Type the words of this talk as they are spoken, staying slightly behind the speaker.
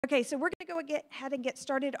Okay, so we're going to go ahead and get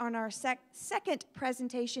started on our second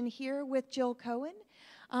presentation here with Jill Cohen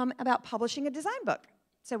about publishing a design book.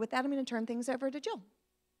 So with that, I'm going to turn things over to Jill.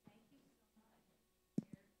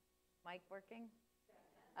 Mic working?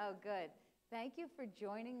 Oh, good. Thank you for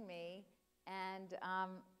joining me, and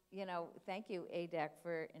thank you, ADAC,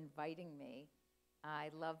 for inviting me. I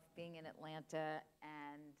love being in Atlanta,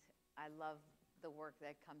 and I love the work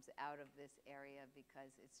that comes out of this area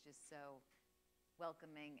because it's just so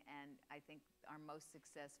welcoming, and I think our most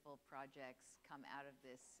successful projects come out of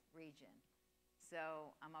this region.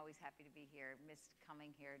 So I'm always happy to be here. Missed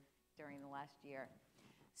coming here during the last year.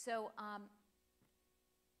 So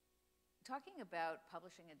talking about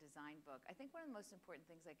publishing a design book, I think one of the most important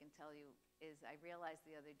things I can tell you is I realized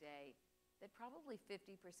the other day that probably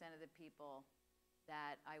 50% of the people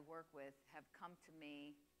that I work with have come to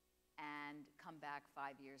me and come back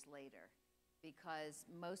 5 years later. Because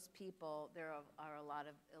most people, there are a lot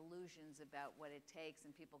of illusions about what it takes,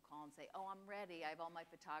 and people call and say, oh, I'm ready, I have all my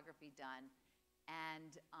photography done.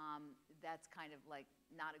 And that's kind of like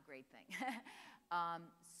not a great thing.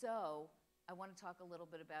 So I want to talk a little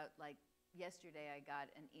bit about, like, yesterday I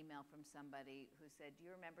got an email from somebody who said, do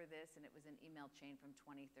you remember this? And it was an email chain from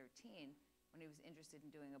 2013 when he was interested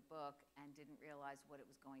in doing a book and didn't realize what it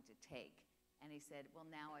was going to take. And he said, well,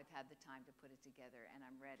 now I've had the time to put it together and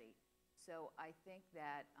I'm ready. So I think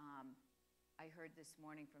that I heard this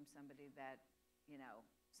morning from somebody that,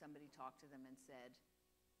 somebody talked to them and said,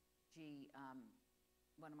 gee,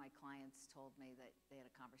 one of my clients told me that they had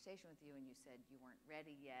a conversation with you and you said you weren't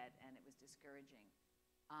ready yet and it was discouraging.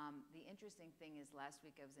 The interesting thing is last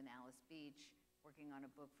week I was in Alice Beach working on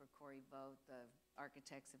a book for Corey Vogt, the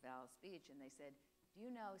architects of Alice Beach, and they said, do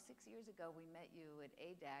you know, 6 years ago we met you at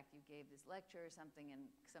ADAC, you gave this lecture or something, and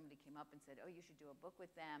somebody came up and said, oh, you should do a book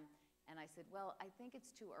with them. And I said, well, I think it's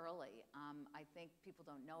too early. I think people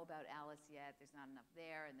don't know about Alice yet. There's not enough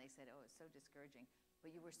there. And they said, oh, it's so discouraging.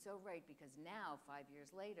 But you were so right, because now, 5 years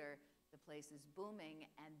later, the place is booming,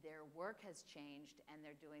 and their work has changed, and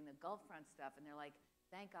they're doing the Gulfront stuff, and they're like,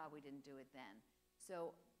 thank God we didn't do it then.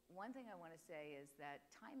 So one thing I want to say is that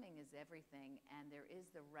timing is everything, and there is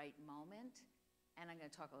the right moment, and I'm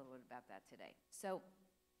going to talk a little bit about that today. So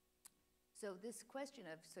this question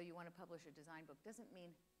of, so you want to publish a design book, doesn't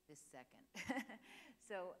mean this second.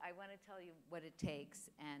 So I want to tell you what it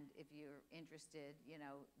takes, and if you're interested,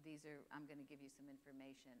 I'm going to give you some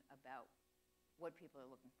information about what people are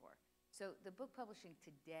looking for. So the book publishing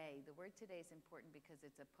today, the word today is important because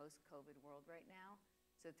it's a post-COVID world right now.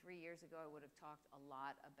 So 3 years ago, I would have talked a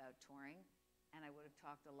lot about touring, and I would have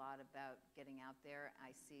talked a lot about getting out there.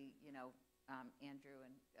 I see, Andrew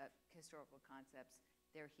and Historical Concepts,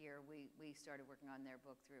 they're here. We started working on their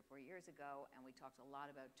book 3 or 4 years ago, and we talked a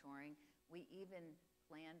lot about touring. We even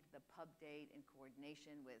planned the pub date in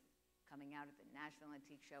coordination with coming out at the Nashville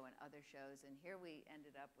Antique Show and other shows, and here we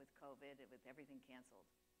ended up with COVID, with everything canceled.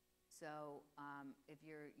 So if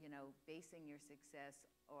you're, basing your success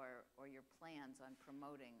or your plans on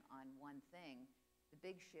promoting on one thing, the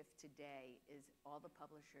big shift today is all the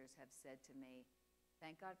publishers have said to me,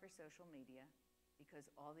 thank God for social media,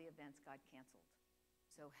 because all the events got canceled.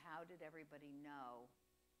 So how did everybody know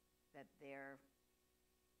that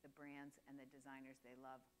the brands and the designers they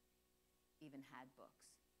love even had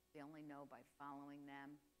books? They only know by following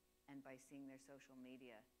them and by seeing their social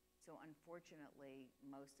media. So unfortunately,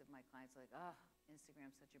 most of my clients are like, oh,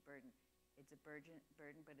 Instagram's such a burden. It's a burden,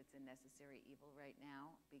 but it's a necessary evil right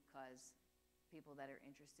now, because people that are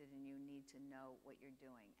interested in you need to know what you're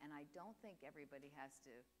doing. And I don't think everybody has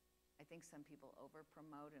to. I think some people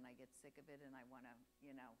over-promote, and I get sick of it, and I want to,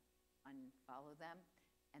 unfollow them.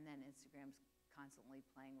 And then Instagram's constantly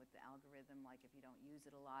playing with the algorithm, like if you don't use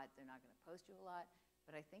it a lot, they're not going to post you a lot.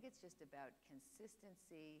 But I think it's just about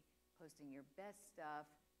consistency, posting your best stuff,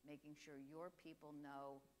 making sure your people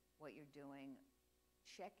know what you're doing,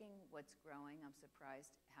 checking what's growing. I'm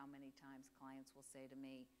surprised how many times clients will say to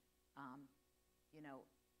me,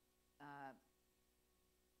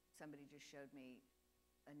 somebody just showed me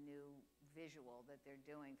a new visual that they're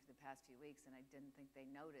doing for the past few weeks, and I didn't think they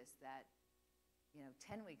noticed that,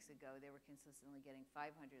 10 weeks ago they were consistently getting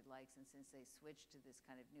 500 likes, and since they switched to this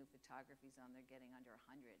kind of new photography zone, they're getting under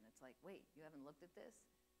 100, and it's like, wait, you haven't looked at this?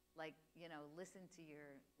 Like, listen to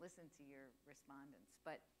your respondents.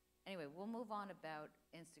 But anyway, we'll move on about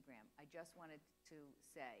Instagram. I just wanted to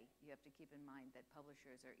say, you have to keep in mind that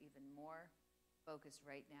publishers are even more focused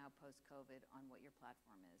right now, post-COVID, on what your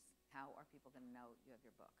platform is. How are people going to know you have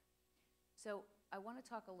your book? So I want to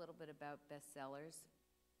talk a little bit about bestsellers.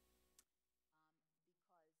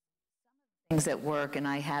 Because some of the things that work, and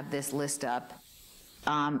I have this list up,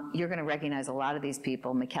 You're going to recognize a lot of these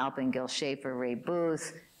people: McAlpin, Gil Schaefer, Ray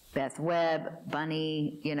Booth, Beth Webb,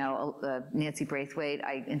 Bunny, Nancy Braithwaite.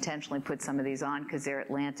 I intentionally put some of these on because they're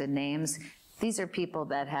Atlanta names. These are people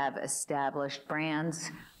that have established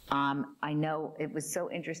brands. I know it was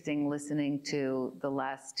so interesting listening to the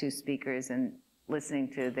last two speakers and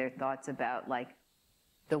listening to their thoughts about like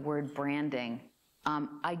the word branding.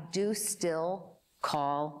 I do still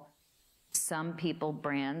call some people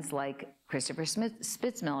brands, like Christopher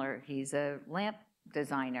Spitzmiller. He's a lamp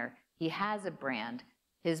designer. He has a brand.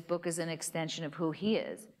 His book is an extension of who he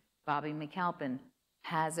is. Bobby McAlpin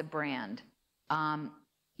has a brand.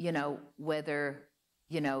 Whether,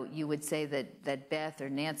 you would say that Beth or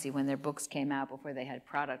Nancy, when their books came out before they had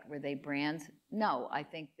product, were they brands? No, I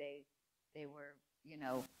think they were,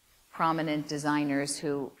 prominent designers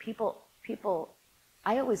who people,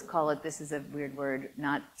 I always call it, this is a weird word,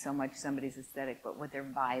 not so much somebody's aesthetic, but what their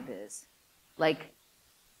vibe is. Like,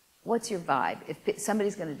 what's your vibe? If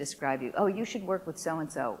somebody's going to describe you, oh, you should work with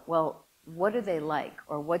so-and-so. Well, what are they like?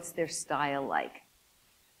 Or what's their style like?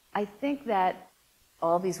 I think that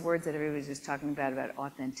all these words that everybody's just talking about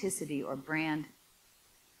authenticity or brand,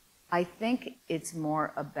 I think it's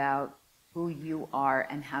more about who you are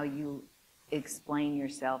and how you explain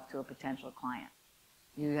yourself to a potential client.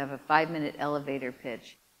 You have a 5-minute elevator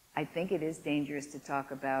pitch. I think it is dangerous to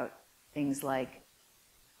talk about things like,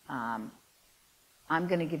 I'm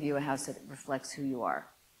going to give you a house that reflects who you are.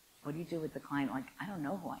 What do you do with the client? Like, I don't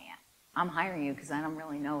know who I am. I'm hiring you because I don't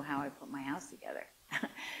really know how I put my house together.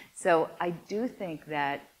 So I do think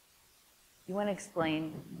that you want to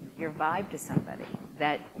explain your vibe to somebody,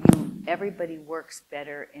 that everybody works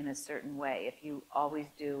better in a certain way. If you always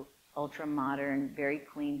do ultra modern, very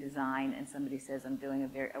clean design, and somebody says, I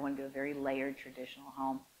want to do a very layered traditional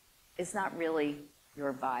home, it's not really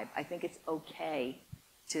your vibe. I think it's okay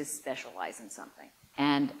to specialize in something.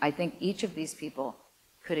 And I think each of these people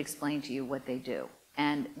could explain to you what they do.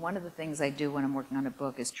 And one of the things I do when I'm working on a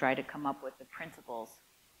book is try to come up with the principles.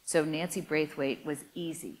 So Nancy Braithwaite was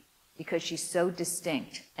easy because she's so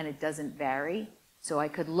distinct and it doesn't vary. So I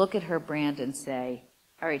could look at her brand and say,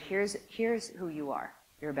 all right, here's who you are.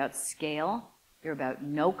 You're about scale, you're about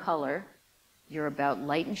no color, you're about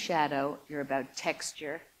light and shadow, you're about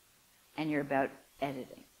texture, and you're about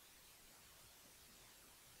editing.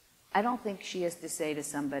 I don't think she has to say to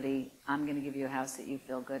somebody, I'm going to give you a house that you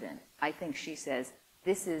feel good in. I think she says,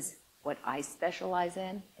 this is what I specialize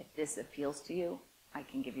in. If this appeals to you, I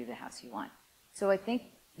can give you the house you want. So I think,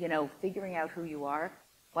 figuring out who you are,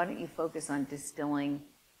 why don't you focus on distilling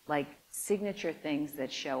like signature things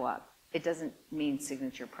that show up. It doesn't mean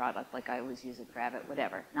signature product, like I always use a cravat,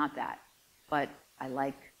 whatever, not that. But I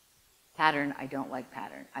like pattern, I don't like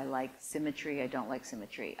pattern. I like symmetry, I don't like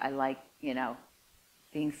symmetry. I like,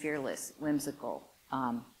 being fearless, whimsical,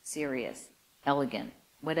 serious, elegant,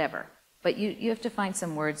 whatever. But you have to find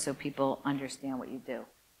some words so people understand what you do.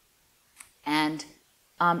 And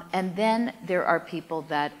then there are people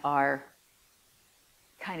that are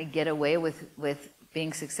kind of get away with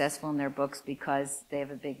being successful in their books because they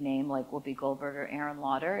have a big name like Whoopi Goldberg or Aaron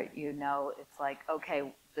Lauder. It's like,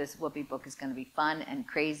 okay, this Whoopi book is going to be fun and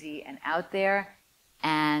crazy and out there.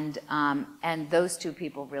 And those two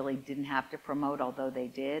people really didn't have to promote, although they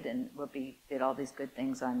did. And Whoopi did all these good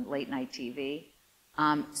things on late night TV.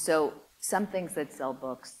 So some things that sell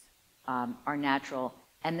books are natural.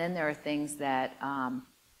 And then there are things that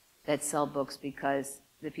sell books because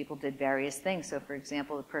the people did various things. So for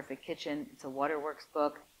example, The Perfect Kitchen, it's a Waterworks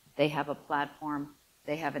book. They have a platform.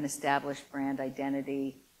 They have an established brand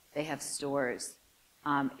identity. They have stores.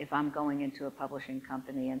 If I'm going into a publishing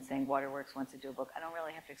company and saying Waterworks wants to do a book, I don't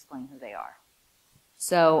really have to explain who they are.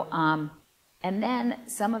 So, and then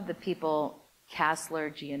some of the people,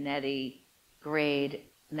 Kassler, Giannetti, Grade,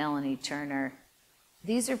 Melanie Turner,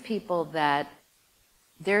 these are people that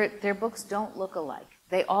their books don't look alike.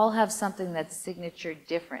 They all have something that's signature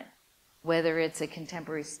different, whether it's a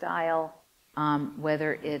contemporary style,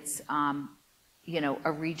 whether it's, a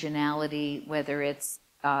regionality, whether it's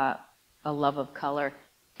a love of color.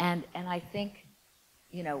 And I think,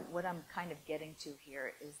 what I'm kind of getting to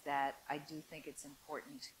here is that I do think it's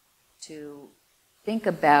important to think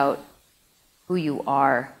about who you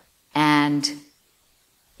are. And,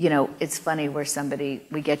 it's funny where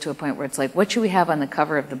we get to a point where it's like, what should we have on the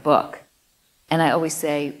cover of the book? And I always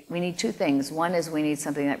say, we need two things. One is we need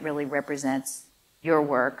something that really represents your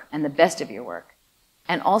work and the best of your work,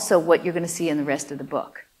 and also what you're going to see in the rest of the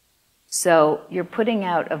book. So you're putting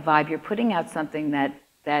out a vibe, you're putting out something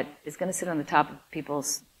that is going to sit on the top of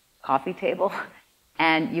people's coffee table,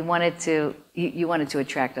 and you wanted to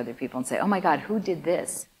attract other people and say, oh my God, who did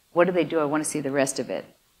this? What do they do? I want to see the rest of it.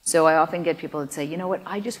 So I often get people that say, you know what,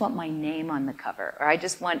 I just want my name on the cover, or I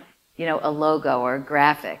just want, you know, a logo or a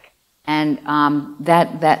graphic. And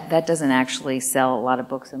that doesn't actually sell a lot of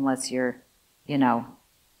books unless you're, you know,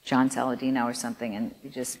 John Saladino or something, and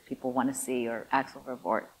people want to see, or Axel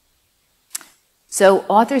Vervoort. So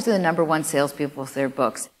authors are the #1 salespeople for their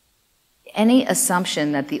books. Any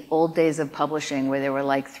assumption that the old days of publishing, where there were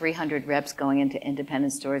like 300 reps going into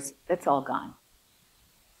independent stores, that's all gone.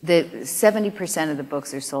 The 70% of the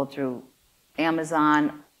books are sold through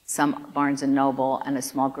Amazon, some Barnes & Noble, and a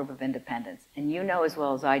small group of independents. And you know as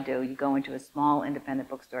well as I do, you go into a small independent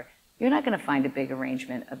bookstore, you're not going to find a big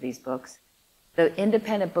arrangement of these books. The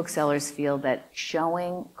independent booksellers feel that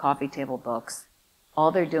showing coffee table books, all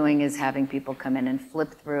they're doing is having people come in and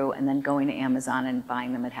flip through and then going to Amazon and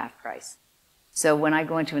buying them at half price. So when I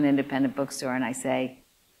go into an independent bookstore and I say,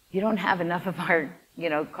 you don't have enough of our, you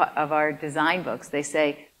know, of our design books, they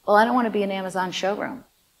say, well, I don't want to be an Amazon showroom.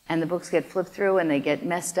 And the books get flipped through and they get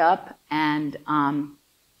messed up. And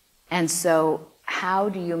so how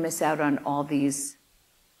do you miss out on all these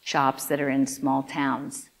shops that are in small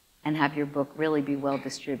towns and have your book really be well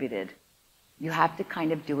distributed? You have to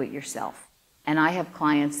kind of do it yourself. And I have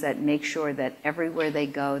clients that make sure that everywhere they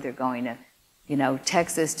go, they're going to, you know,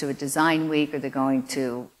 Texas to a design week, or they're going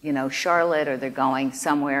to, you know, Charlotte, or they're going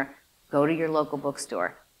somewhere. Go to your local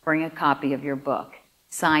bookstore, bring a copy of your book,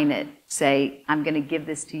 sign it, say, I'm going to give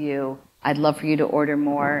this to you. I'd love for you to order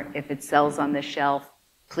more. If it sells on the shelf,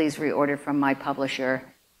 please reorder from my publisher.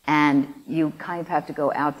 And you kind of have to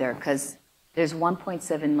go out there, because there's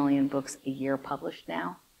 1.7 million books a year published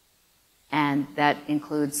now. And that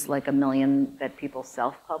includes like 1 million that people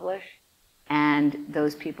self-publish. And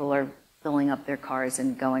those people are filling up their cars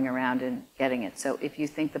and going around and getting it. So if you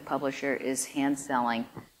think the publisher is hand selling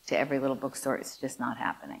to every little bookstore, it's just not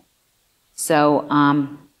happening. So,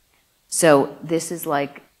 so this is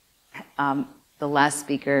like the last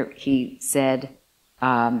speaker, he said,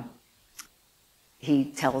 he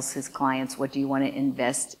tells his clients, what do you want to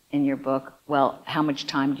invest in your book? Well, how much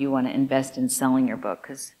time do you want to invest in selling your book?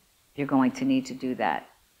 Because you're going to need to do that.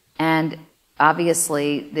 And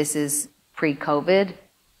obviously, this is pre-COVID,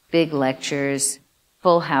 big lectures,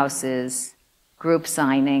 full houses, group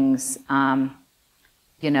signings,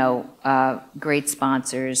 you know, great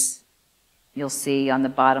sponsors. You'll see on the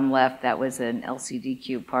bottom left, that was an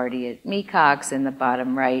LCDQ party at Mecox, and the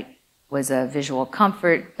bottom right was a visual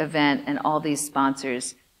comfort event, and all these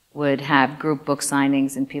sponsors would have group book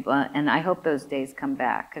signings and people, and I hope those days come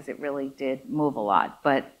back, because it really did move a lot,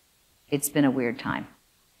 but it's been a weird time.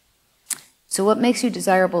 So what makes you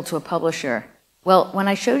desirable to a publisher? Well, when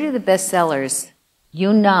I showed you the bestsellers,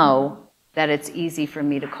 you know that it's easy for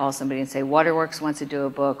me to call somebody and say, Waterworks wants to do a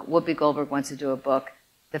book, Whoopi Goldberg wants to do a book.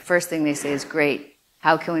 The first thing they say is, great,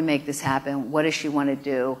 how can we make this happen? What does she want to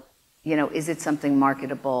do? You know, is it something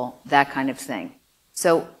marketable? That kind of thing.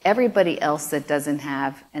 So everybody else that doesn't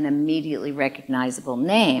have an immediately recognizable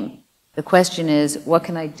name, the question is, what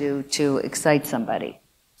can I do to excite somebody?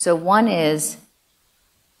 So one is,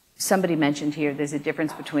 somebody mentioned here, there's a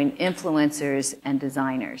difference between influencers and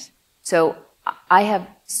designers. So I have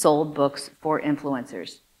sold books for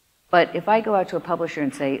influencers. But if I go out to a publisher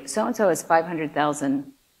and say, so-and-so has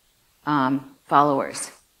 500,000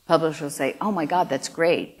 followers, publisher will say, oh my God, that's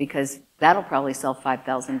great, because that'll probably sell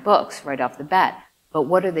 5,000 books right off the bat. But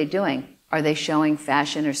what are they doing? Are they showing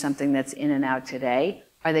fashion or something that's in and out today?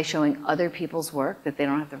 Are they showing other people's work that they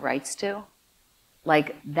don't have the rights to?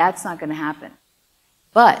 Like, that's not going to happen.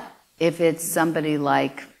 But if it's somebody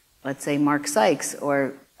like, let's say, Mark Sykes,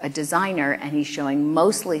 or a designer, and he's showing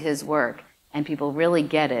mostly his work, and people really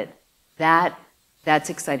get it, that's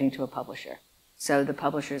exciting to a publisher. So the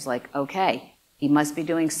publisher's like, okay, he must be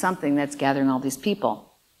doing something that's gathering all these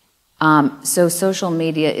people. So social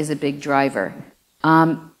media is a big driver.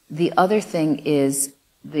 The other thing is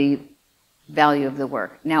the value of the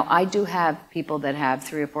work. Now, I do have people that have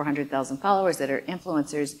 300,000 or 400,000 followers that are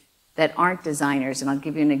influencers that aren't designers, and I'll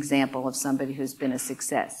give you an example of somebody who's been a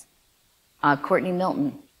success. Courtney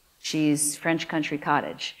Milton, she's French Country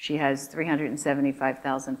Cottage. She has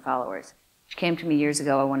 375,000 followers. She came to me years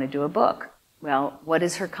ago, I want to do a book. Well, what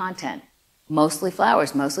is her content? Mostly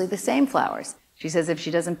flowers, mostly the same flowers. She says if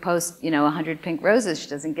she doesn't post, 100 pink roses, she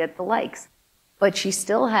doesn't get the likes. But she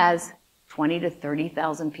still has 20,000 to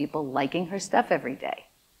 30,000 people liking her stuff every day.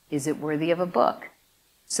 Is it worthy of a book?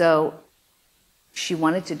 So she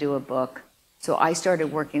wanted to do a book, so I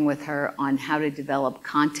started working with her on how to develop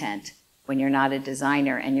content when you're not a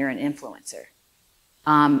designer and you're an influencer.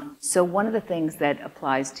 So one of the things that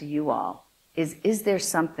applies to you all is there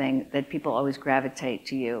something that people always gravitate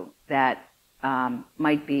to you that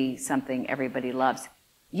might be something everybody loves.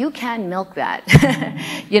 You can milk that.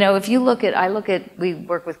 You know, if you look at, we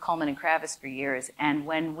work with Coleman and Kravis for years, and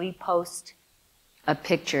when we post a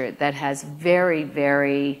picture that has very,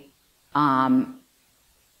 very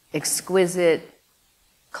exquisite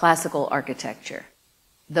classical architecture,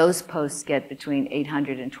 those posts get between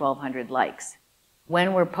 800 and 1,200 likes.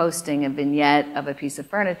 When we're posting a vignette of a piece of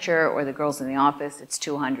furniture or the girls in the office, it's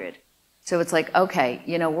 200. So it's like, okay,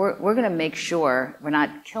 you know, we're going to make sure we're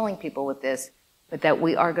not killing people with this, but that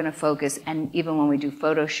we are going to focus, and even when we do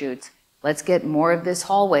photo shoots, let's get more of this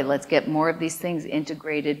hallway, let's get more of these things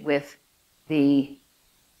integrated with the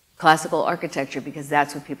classical architecture, because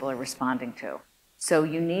that's what people are responding to. So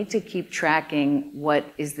you need to keep tracking what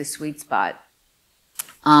is the sweet spot.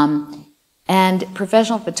 And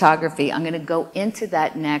professional photography, I'm going to go into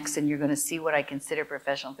that next, and you're going to see what I consider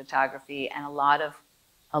professional photography. And a lot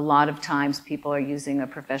of times people are using a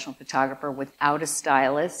professional photographer without a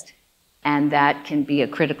stylist, and that can be a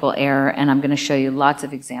critical error, and I'm going to show you lots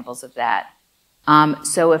of examples of that.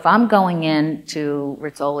 So if I'm going into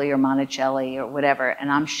Rizzoli or Monticelli or whatever,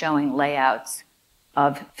 and I'm showing layouts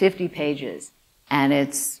of 50 pages, and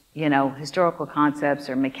it's, you know, historical concepts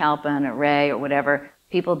or McAlpin or Ray or whatever,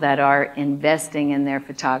 people that are investing in their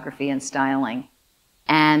photography and styling,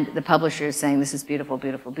 and the publisher is saying, this is beautiful,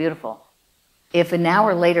 beautiful, beautiful. If an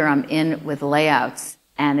hour later I'm in with layouts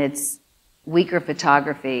and it's weaker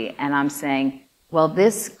photography, and I'm saying, well,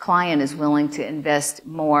 this client is willing to invest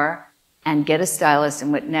more and get a stylist,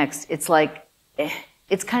 and what next? It's like,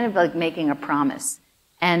 it's kind of like making a promise.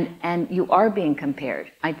 And you are being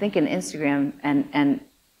compared. I think in Instagram, and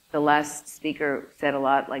the last speaker said a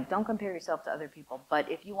lot, like, don't compare yourself to other people.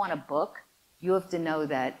 But if you want a book, you have to know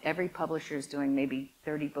that every publisher is doing maybe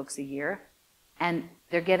 30 books a year, and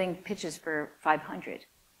they're getting pitches for 500.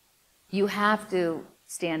 You have to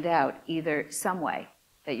stand out either some way,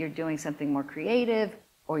 that you're doing something more creative,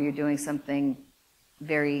 or you're doing something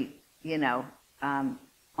very, you know,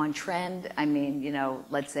 on trend. I mean, you know,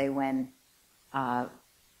 let's say when,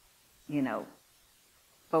 you know,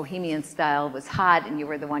 Bohemian style was hot and you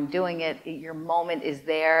were the one doing it, your moment is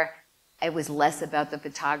there. It was less about the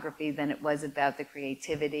photography than it was about the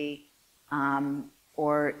creativity.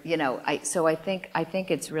 Or, you know, so I think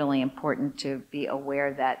it's really important to be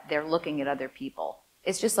aware that they're looking at other people.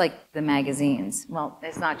 It's just like the magazines. Well,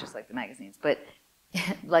 it's not just like the magazines, but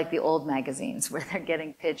like the old magazines where they're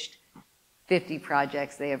getting pitched 50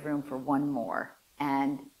 projects, they have room for one more.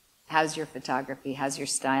 And how's your photography? How's your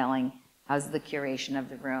styling? How's the curation of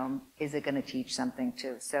the room? Is it going to teach something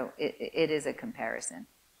too? So it is a comparison.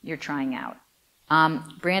 You're trying out.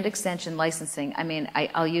 Brand extension licensing. I mean,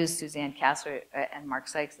 I'll use Suzanne Kassler and Mark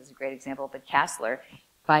Sykes as a great example, but Kassler,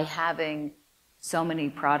 by having so many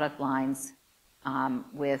product lines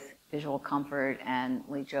with Visual Comfort and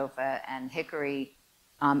Lee Joffa and Hickory,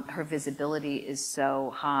 her visibility is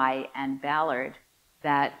so high, and Ballard,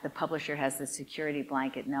 that the publisher has the security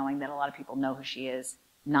blanket knowing that a lot of people know who she is,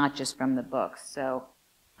 not just from the books. So,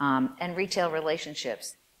 and retail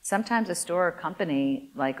relationships. Sometimes a store or company,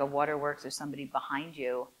 like a Waterworks or somebody behind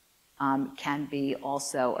you, can be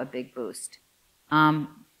also a big boost.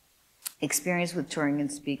 Experience with touring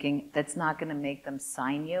and speaking, that's not going to make them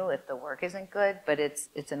sign you if the work isn't good, but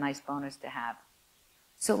it's a nice bonus to have.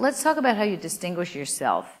 So let's talk about how you distinguish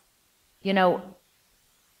yourself. You know,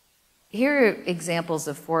 here are examples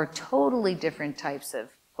of 4 totally different types of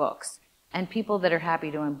books and people that are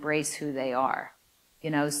happy to embrace who they are.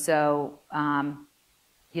 You know, so,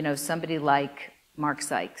 you know, somebody like Mark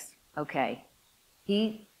Sykes, okay,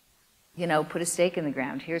 he, you know, put a stake in the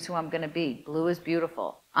ground. Here's who I'm going to be. Blue is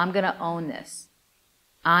beautiful. I'm going to own this.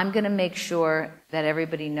 I'm going to make sure that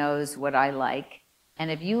everybody knows what I like.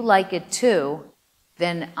 And if you like it too,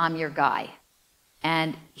 then I'm your guy.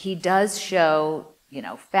 And he does show, you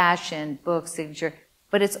know, fashion, book, signature,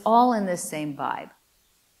 but it's all in this same vibe.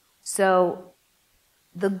 So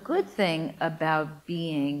the good thing about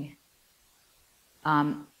being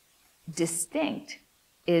distinct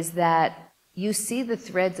is that you see the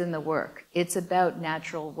threads in the work. It's about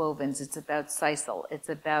natural wovens. It's about sisal. It's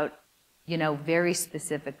about, you know, very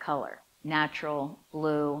specific color, natural,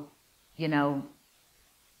 blue, you know,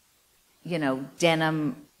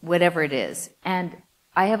 denim, whatever it is. And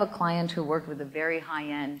I have a client who worked with a very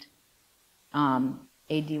high-end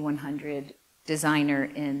AD100 designer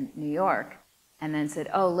in New York, and then said,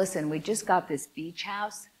 oh, listen, we just got this beach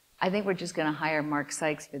house. I think we're just going to hire Mark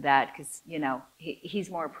Sykes for that because, you know,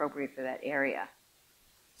 he's more appropriate for that area.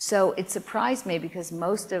 So it surprised me because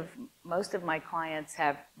most of my clients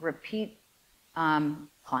have repeat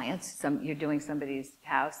clients. You're doing somebody's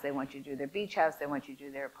house, they want you to do their beach house, they want you to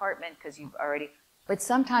do their apartment because you've already, but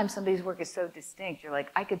sometimes somebody's work is so distinct, you're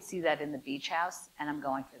like, I could see that in the beach house and I'm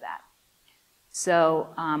going for that. So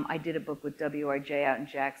I did a book with WRJ out in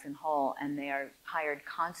Jackson Hole, and they are hired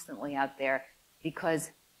constantly out there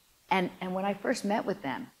because, and when I first met with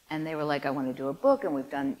them, and they were like, I want to do a book, and we've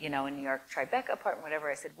done, in New York, Tribeca apartment, whatever.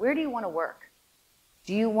 I said, where do you want to work?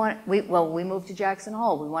 Do you want, we moved to Jackson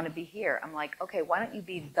Hole. We want to be here. I'm like, okay, why don't you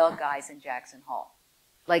be the guys in Jackson Hole?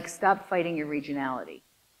 Like, stop fighting your regionality.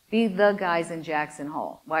 Be the guys in Jackson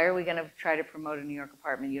Hole. Why are we going to try to promote a New York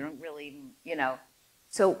apartment? You don't really even,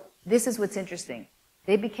 So this is what's interesting.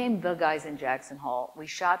 They became the guys in Jackson Hole. We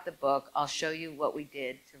shot the book. I'll show you what we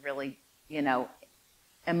did to really,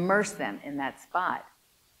 immerse them in that spot.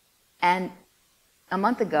 And a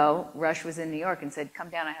month ago, Rush was in New York and said, come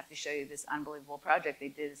down, I have to show you this unbelievable project. They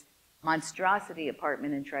did this monstrosity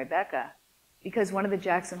apartment in Tribeca because one of the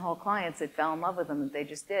Jackson Hole clients that fell in love with them that they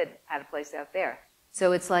just did had a place out there.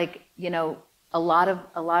 So it's like, a lot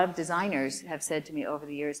of designers have said to me over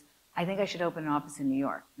the years, I think I should open an office in New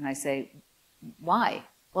York. And I say, why?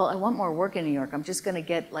 Well, I want more work in New York. I'm just going to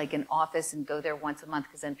get like an office and go there once a month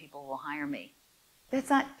because then people will hire me. That's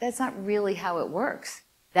not really how it works.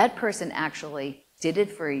 That person actually did it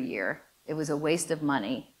for a year. It was a waste of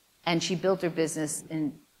money. And she built her business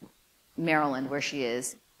in Maryland, where she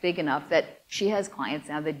is, big enough that she has clients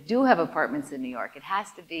now that do have apartments in New York. It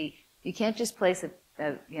has to be, you can't just place a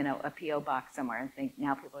P.O. box somewhere and think,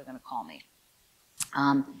 now people are going to call me.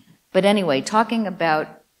 But anyway, talking about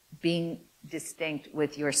being distinct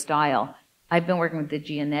with your style, I've been working with the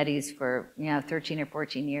Gianettis for 13 or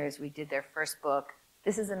 14 years. We did their first book.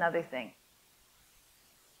 This is another thing.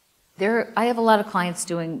 I have a lot of clients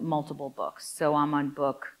doing multiple books. So I'm on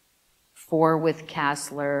book 4 with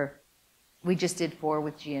Kassler. We just did 4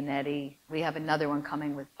 with Gianetti. We have another one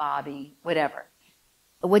coming with Bobby, whatever.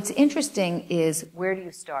 What's interesting is, where do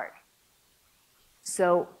you start?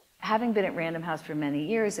 So having been at Random House for many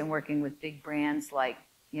years and working with big brands like,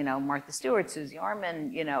 Martha Stewart, Susie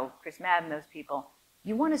Orman, Chris Madden, those people,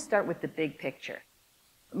 you want to start with the big picture.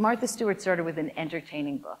 Martha Stewart started with an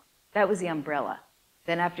entertaining book. That was the umbrella.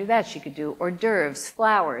 Then after that, she could do hors d'oeuvres,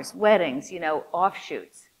 flowers, weddings,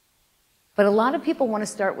 offshoots. But a lot of people want to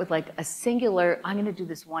start with like a singular, I'm going to do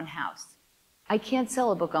this one house. I can't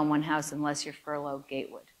sell a book on one house unless you're Furlow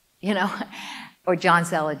Gatewood, or John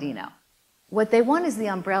Saladino. What they want is the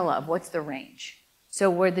umbrella of what's the range. So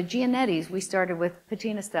where the Gianettis, we started with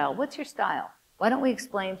patina style. What's your style? Why don't we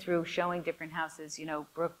explain through showing different houses?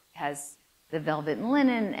 Brooke has the velvet and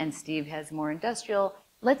linen, and Steve has more industrial.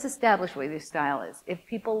 Let's establish what your style is. If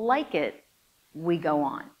people like it, we go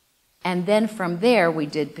on. And then from there, we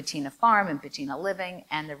did Patina Farm and Patina Living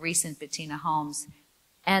and the recent Patina Homes.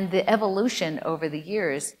 And the evolution over the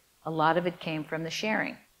years, a lot of it came from the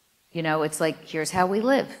sharing. It's like, here's how we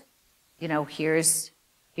live. Here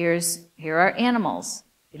are animals.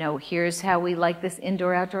 Here's how we like this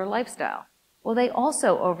indoor-outdoor lifestyle. Well, they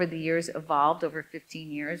also, over the years, evolved over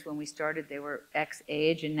 15 years. When we started, they were X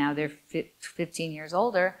age, and now they're 15 years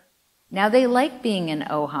older. Now they like being in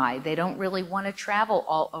Ojai. They don't really want to travel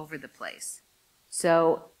all over the place.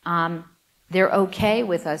 So they're okay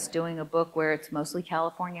with us doing a book where it's mostly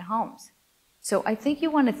California homes. So I think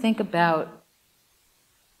you want to think about,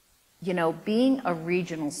 being a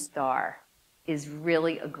regional star is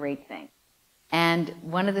really a great thing. And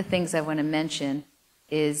one of the things I want to mention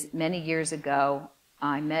is many years ago,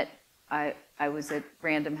 I was at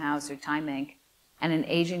Random House or Time Inc., and an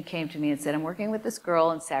agent came to me and said, I'm working with this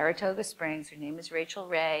girl in Saratoga Springs. Her name is Rachel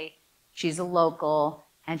Ray. She's a local,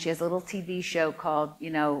 and she has a little TV show called,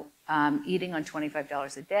 Eating on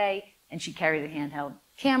 $25 a Day, and she carries a handheld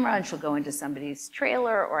camera, and she'll go into somebody's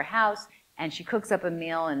trailer or house, and she cooks up a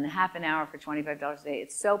meal in half an hour for $25 a day.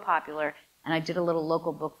 It's so popular. And I did a little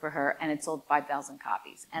local book for her, and it sold 5,000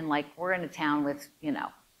 copies. And we're in a town with,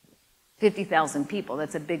 50,000 people.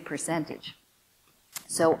 That's a big percentage.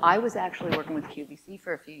 So I was actually working with QVC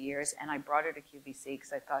for a few years, and I brought her to QVC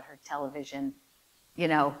because I thought her television,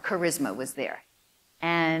 charisma was there.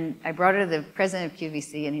 And I brought her to the president of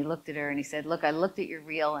QVC, and he looked at her, and he said, look, I looked at your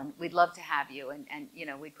reel, and we'd love to have you, and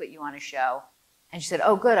we'd put you on a show. And she said,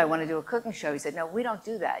 oh, good, I want to do a cooking show. He said, no, we don't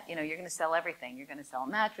do that. You're going to sell everything. You're going to sell a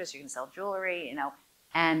mattress. You're going to sell jewelry,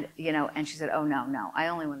 And she said, oh, no, I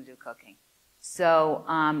only want to do cooking. So,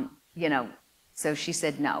 so she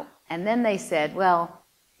said no. And then they said, well,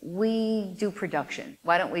 we do production.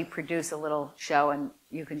 Why don't we produce a little show and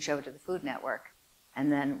you can show it to the Food Network?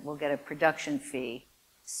 And then we'll get a production fee.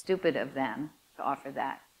 Stupid of them to offer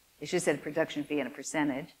that. They should have said a production fee and a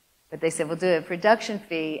percentage. But they said, we'll do a production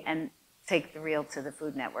fee and take the reel to the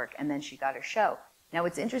Food Network, and then she got her show. Now,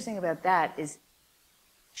 what's interesting about that is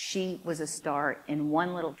she was a star in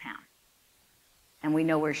one little town, and we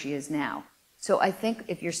know where she is now. So I think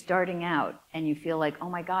if you're starting out and you feel like, oh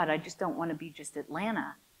my God, I just don't want to be just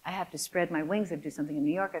Atlanta. I have to spread my wings and do something in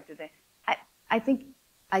New York after that. I think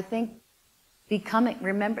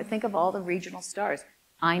think of all the regional stars.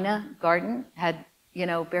 Ina Garten had,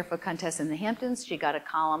 barefoot contest in the Hamptons. She got a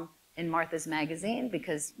column in Martha's magazine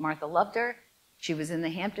because Martha loved her. She was in the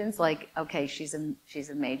Hamptons, like, okay, she's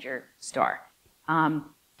a major star.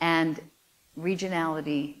 And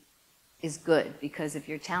regionality is good because if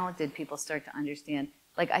you're talented, people start to understand.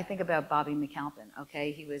 Like, I think about Bobby McAlpin,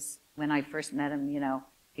 okay? He was, when I first met him,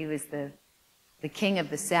 he was the king of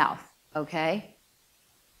the South, okay?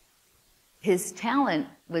 His talent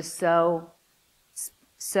was so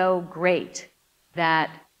great that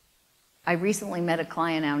I recently met a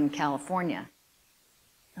client out in California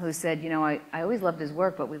who said, I always loved his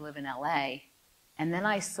work, but we live in LA. And then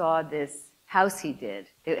I saw this house he did.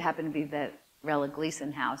 It happened to be the Rella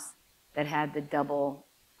Gleason house that had the double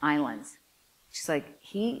islands. She's like,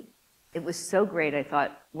 it was so great, I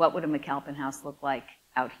thought, what would a McAlpin house look like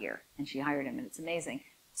out here? And she hired him, and it's amazing.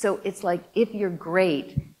 So it's like, if you're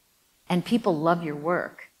great and people love your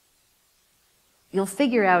work, you'll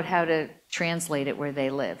figure out how to translate it where they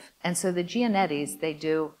live. And so the Gianettis, they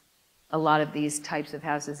do a lot of these types of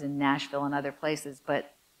houses in Nashville and other places,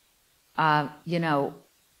 but,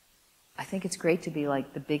 I think it's great to be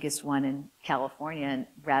like the biggest one in California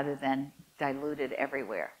rather than diluted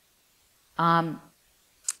everywhere.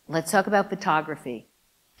 Let's talk about photography.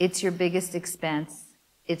 It's your biggest expense,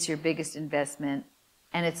 it's your biggest investment,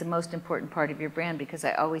 and it's the most important part of your brand because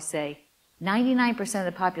I always say 99% of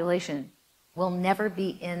the population will never be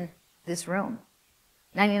in this room.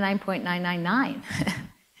 99.999.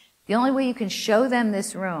 The only way you can show them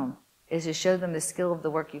this room is to show them the skill of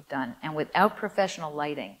the work you've done. And without professional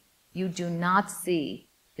lighting, you do not see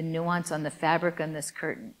the nuance on the fabric on this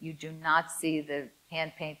curtain. You do not see the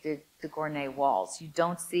hand-painted de Gournay walls. You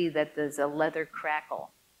don't see that there's a leather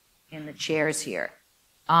crackle in the chairs here.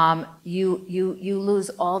 You lose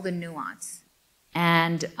all the nuance.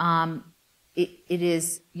 And it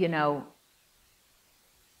is,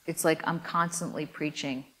 it's like I'm constantly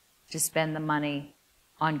preaching to spend the money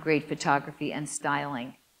on great photography and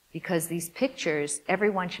styling because these pictures,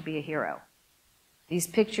 everyone should be a hero. These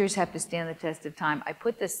pictures have to stand the test of time. I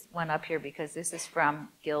put this one up here because this is from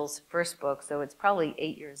Gil's first book, so it's probably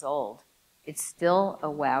 8 years old. It's still a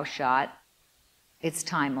wow shot. It's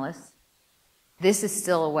timeless. This is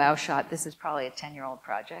still a wow shot. This is probably a 10-year-old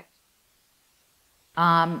project.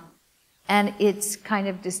 And it's kind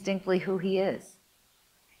of distinctly who he is.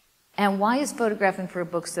 And why is photographing for a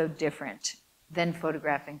book so different than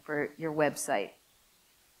photographing for your website?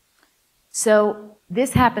 So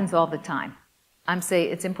this happens all the time. I'm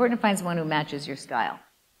saying it's important to find someone who matches your style.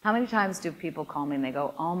 How many times do people call me and they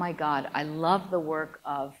go, oh my God, I love the work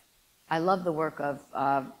of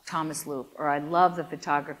Thomas Loop, or I love the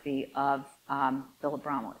photography of Bill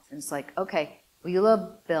Abramowitz. And it's like, okay, well, you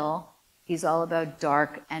love Bill. He's all about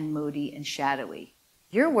dark and moody and shadowy.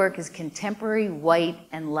 Your work is contemporary, white,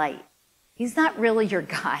 and light. He's not really your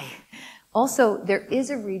guy. Also, there is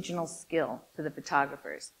a regional skill to the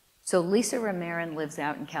photographers. So Lisa Ramarin lives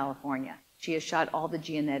out in California. She has shot all the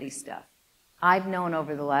Gianetti stuff. I've known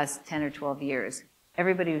over the last 10 or 12 years,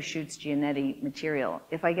 everybody who shoots Gianetti material,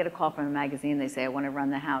 if I get a call from a magazine, they say, I want to run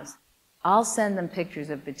the house, I'll send them pictures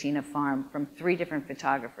of Bettina Farm from 3 different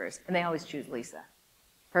photographers, and they always choose Lisa.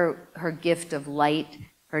 Her gift of light,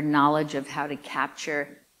 her knowledge of how to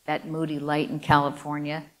capture that moody light in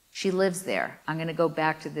California, she lives there. I'm going to go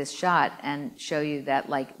back to this shot and show you that,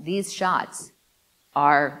 like, these shots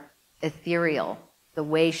are ethereal. The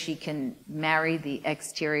way she can marry the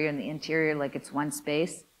exterior and the interior like it's one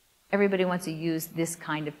space. Everybody wants to use this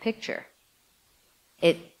kind of picture.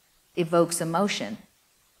 It evokes emotion.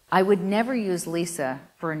 I would never use Lisa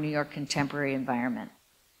for a New York contemporary environment.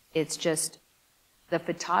 It's just the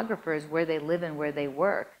photographers, where they live and where they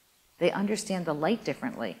work, they understand the light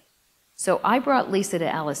differently. So I brought Lisa to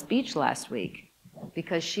Alice Beach last week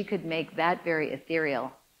because she could make that very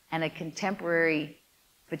ethereal, and a contemporary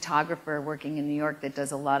photographer working in New York that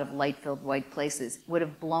does a lot of light-filled white places would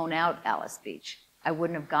have blown out Alice Beach. I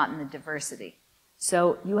wouldn't have gotten the diversity.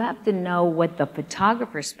 So you have to know what the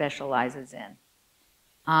photographer specializes in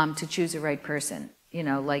to choose the right person.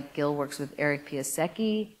 Like Gil works with Eric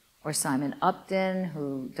Piasecki or Simon Upton,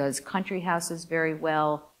 who does country houses very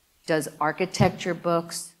well, does architecture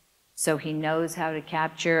books, so he knows how to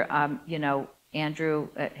capture. Andrew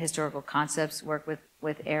at Historical Concepts work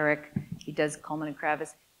with Eric. He does Coleman and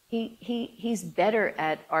Kravis. he's better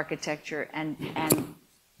at architecture and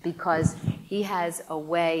because he has a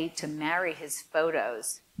way to marry his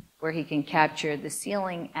photos where he can capture the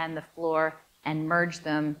ceiling and the floor and merge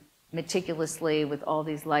them meticulously with all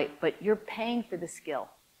these light, but you're paying for the skill.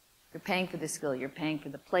 You're paying for the skill. You're paying for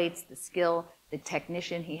the plates, the skill, the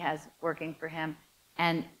technician he has working for him,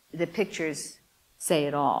 and the pictures say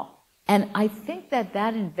it all. And I think that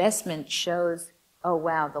that investment shows, oh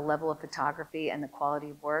wow, the level of photography and the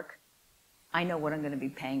quality of work. I know what I'm going to be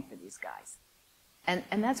paying for these guys.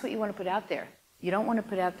 And that's what you want to put out there. You don't want to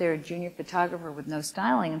put out there a junior photographer with no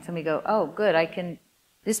styling and somebody go, oh good,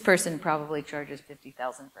 this person probably charges $50,000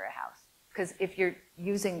 for a house. Because if you're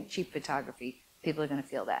using cheap photography, people are going to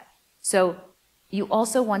feel that. So you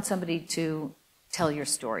also want somebody to tell your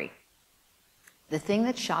story. The thing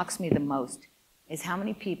that shocks me the most is how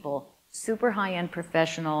many people, super high-end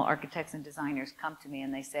professional architects and designers, come to me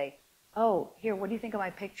and they say, oh, here, what do you think of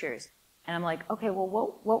my pictures? And I'm like, okay, well,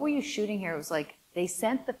 what were you shooting here? It was like, they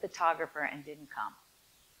sent the photographer and didn't come.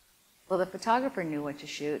 Well, the photographer knew what to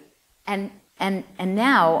shoot. And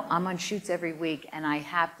now I'm on shoots every week, and I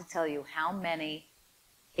have to tell you how many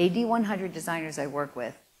AD 100 designers I work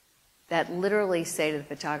with that literally say to the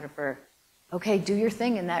photographer, okay, do your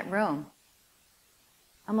thing in that room.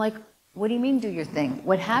 I'm like, what do you mean do your thing?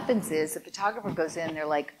 What happens is the photographer goes in, they're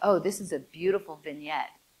like, oh, this is a beautiful vignette.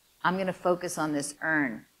 I'm going to focus on this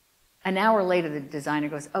urn. An hour later, the designer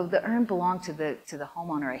goes, oh, the urn belonged to the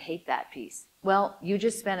homeowner. I hate that piece. Well, you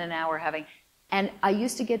just spent an hour having, and I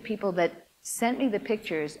used to get people that sent me the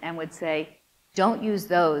pictures and would say, don't use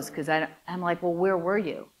those, because I'm like, well, where were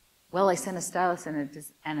you? Well, I sent a stylist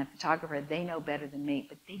and a photographer. They know better than me,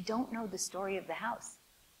 but they don't know the story of the house.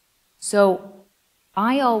 So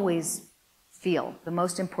I always feel the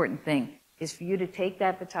most important thing is for you to take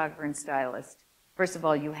that photographer and stylist. First of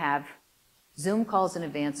all, you have Zoom calls in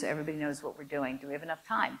advance so everybody knows what we're doing. Do we have enough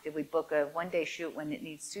time? Did we book a one-day shoot when it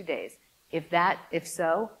needs 2 days? If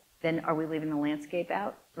so, then are we leaving the landscape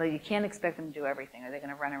out? Well, you can't expect them to do everything, or they're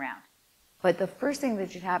going to run around. But the first thing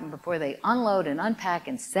that should happen before they unload and unpack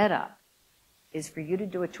and set up is for you to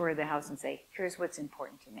do a tour of the house and say, here's what's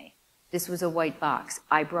important to me. This was a white box.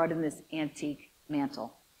 I brought in this antique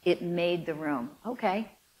mantle. It made the room.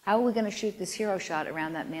 Okay, how are we going to shoot this hero shot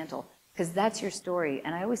around that mantle? Because that's your story.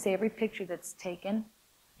 And I always say every picture that's taken,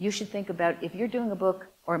 you should think about, if you're doing a book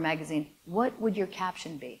or a magazine, what would your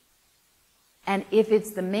caption be? And if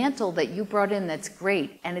it's the mantle that you brought in that's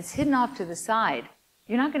great and it's hidden off to the side,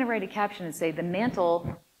 you're not going to write a caption and say the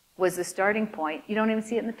mantle was the starting point. You don't even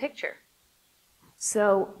see it in the picture.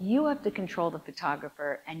 So you have to control the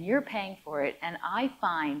photographer, and you're paying for it. And I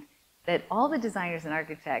find that all the designers and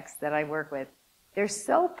architects that I work with, they're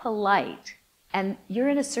so polite. And you're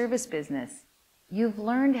in a service business. You've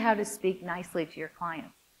learned how to speak nicely to your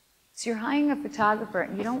clients. So you're hiring a photographer,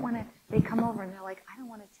 and you don't want to, they come over and they're like, I don't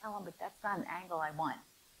want to tell them, but that's not an angle I want.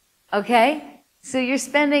 Okay? So you're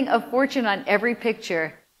spending a fortune on every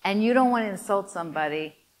picture, and you don't want to insult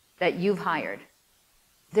somebody that you've hired.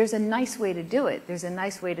 There's a nice way to do it. There's a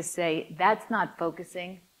nice way to say, that's not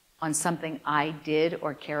focusing on something I did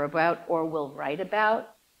or care about or will write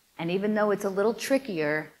about. And even though it's a little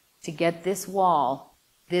trickier to get this wall,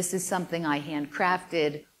 this is something I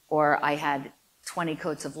handcrafted, or I had 20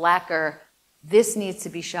 coats of lacquer. This needs to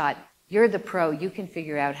be shot. You're the pro. You can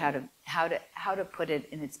figure out how to put it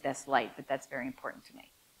in its best light, but that's very important to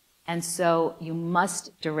me. And so you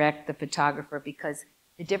must direct the photographer, because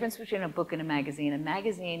the difference between a book and a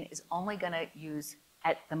magazine is only going to use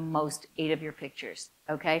at the most 8 of your pictures,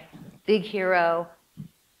 okay? Big hero,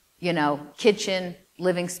 kitchen,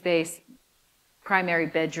 living space, primary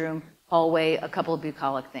bedroom, hallway, a couple of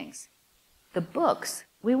bucolic things. The books,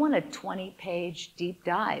 we want a 20-page deep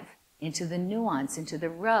dive into the nuance, into the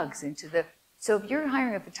rugs, so if you're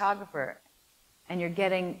hiring a photographer and you're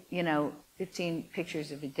getting, 15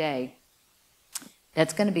 pictures of a day,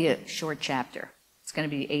 that's going to be a short chapter. It's going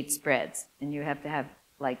to be 8 spreads, and you have to have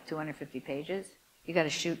like 250 pages. You got to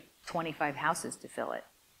shoot 25 houses to fill it.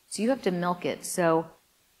 So you have to milk it. So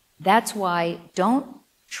that's why don't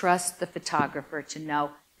trust the photographer to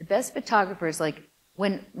know. The best photographer is like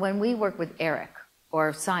when we work with Eric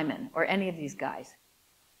or Simon or any of these guys,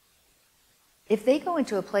 if they go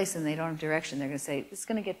into a place and they don't have direction, they're going to say, this is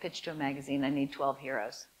going to get pitched to a magazine. I need 12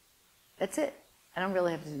 heroes. That's it. I don't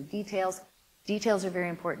really have to do details. Details are very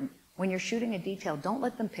important. When you're shooting a detail, don't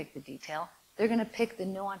let them pick the detail. They're going to pick the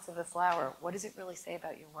nuance of a flower. What does it really say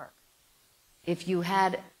about your work? If you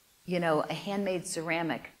had, a handmade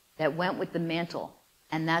ceramic that went with the mantle,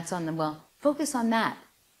 and that's on the, well, focus on that,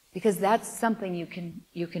 because that's something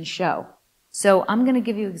you can show. So I'm going to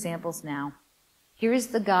give you examples now. Here's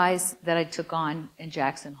the guys that I took on in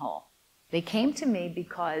Jackson Hole. They came to me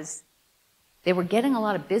because they were getting a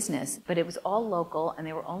lot of business, but it was all local, and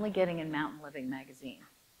they were only getting in Mountain Living magazine.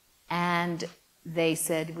 And they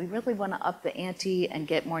said, we really want to up the ante and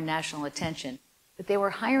get more national attention. But they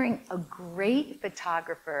were hiring a great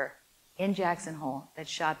photographer in Jackson Hole that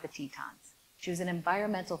shot the Tetons. She was an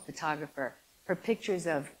environmental photographer. Her pictures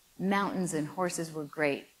of mountains and horses were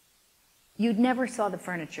great. You never saw the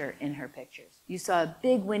furniture in her pictures. You saw a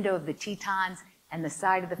big window of the Tetons and the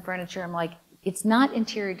side of the furniture. I'm like, it's not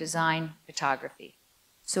interior design photography.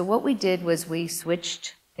 So what we did was we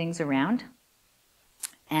switched things around,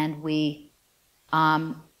 and we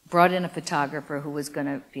brought in a photographer who was going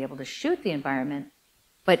to be able to shoot the environment.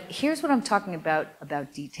 But here's what I'm talking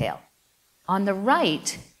about detail. On the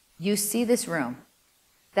right, you see this room.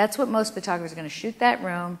 That's what most photographers are going to shoot, that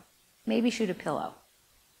room, maybe shoot a pillow.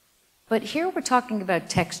 But here we're talking about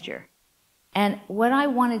texture. And what I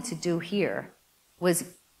wanted to do here was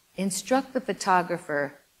instruct the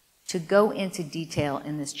photographer to go into detail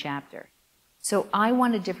in this chapter. So I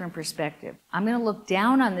want a different perspective. I'm going to look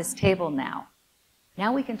down on this table now.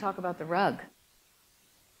 Now we can talk about the rug.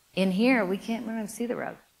 In here, we don't even see the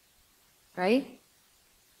rug, right?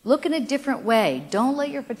 Look in a different way. Don't let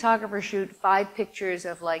your photographer shoot 5 pictures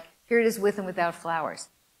of like, here it is with and without flowers.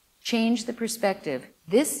 Change the perspective.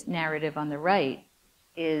 This narrative on the right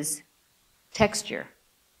is texture,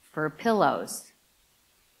 fur pillows,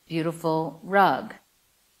 beautiful rug,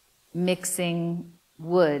 mixing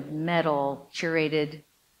wood, metal, curated,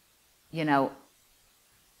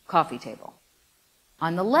 coffee table.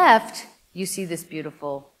 On the left, you see this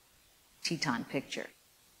beautiful Teton picture.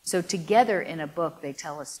 So together in a book, they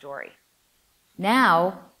tell a story.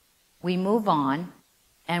 Now, we move on,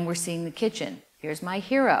 and we're seeing the kitchen. Here's my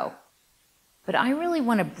hero. But I really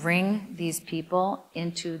want to bring these people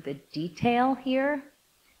into the detail here.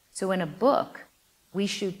 So in a book, we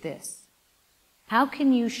shoot this. How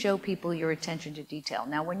can you show people your attention to detail?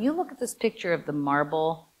 Now, when you look at this picture of the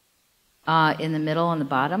marble in the middle on the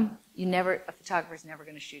bottom, a photographer's never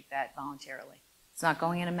going to shoot that voluntarily. It's not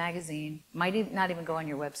going in a magazine, might not even go on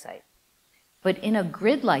your website. But in a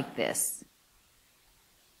grid like this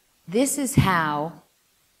is how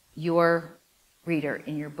your reader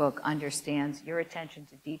in your book understands your attention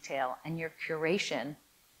to detail and your curation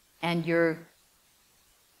and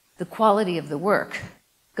the quality of the work.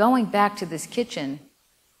 Going back to this kitchen,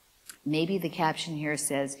 maybe the caption here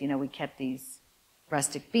says, we kept these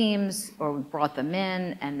rustic beams, or we brought them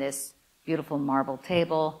in, and this beautiful marble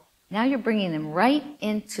table. Now you're bringing them right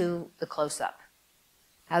into the close-up.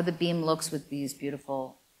 How the beam looks with these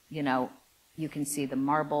beautiful, you can see the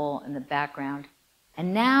marble in the background.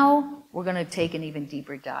 And now we're going to take an even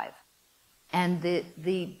deeper dive. And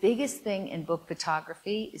the biggest thing in book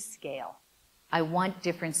photography is scale. I want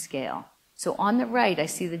different scale. So on the right, I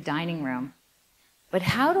see the dining room. But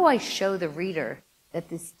how do I show the reader that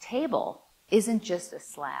this table isn't just a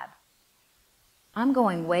slab? I'm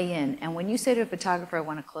going way in, and when you say to a photographer, I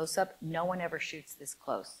want a close-up, no one ever shoots this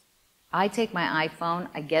close. I take my iPhone,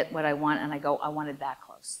 I get what I want, and I go, I want it that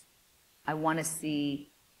close. I want to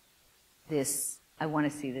see this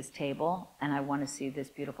table, and I want to see this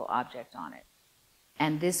beautiful object on it.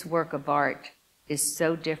 And this work of art is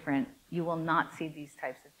so different. You will not see these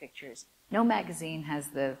types of pictures. No magazine has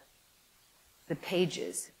the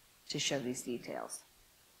pages to show these details.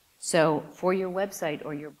 So for your website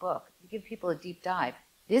or your book, you give people a deep dive.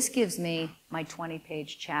 This gives me my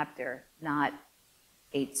 20-page chapter, not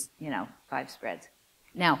 5 spreads.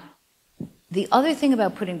 Now, the other thing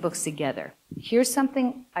about putting books together, here's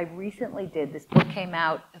something I recently did. This book came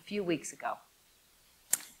out a few weeks ago.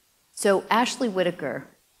 So Ashley Whitaker,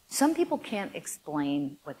 some people can't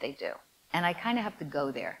explain what they do, and I kind of have to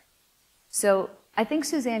go there. So I think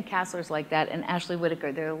Suzanne Kassler's like that, and Ashley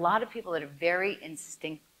Whitaker. There are a lot of people that are very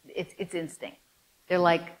instinct. It's instinct. They're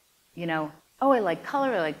like, oh, I like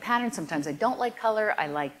color, I like patterns. Sometimes I don't like color. I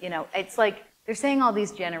like, it's like they're saying all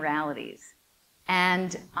these generalities.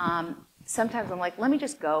 And sometimes I'm like, let me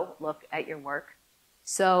just go look at your work.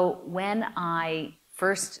 So when I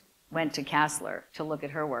first went to Kassler to look at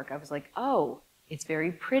her work, I was like, oh, it's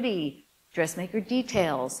very pretty, dressmaker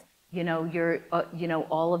details,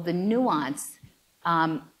 all of the nuance.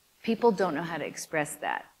 People don't know how to express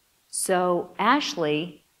that. So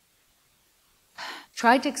Ashley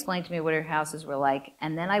tried to explain to me what her houses were like,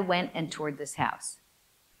 and then I went and toured this house.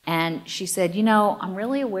 And she said, I'm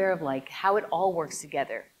really aware of like how it all works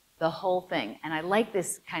together, the whole thing, and I like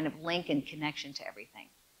this kind of link and connection to everything.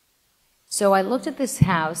 So I looked at this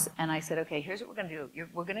house, and I said, okay, here's what we're going to do.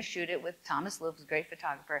 We're going to shoot it with Thomas Loop, who's a great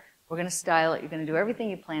photographer. We're going to style it. You're going to do everything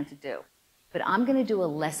you plan to do. but I'm going to do a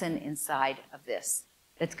lesson inside of this.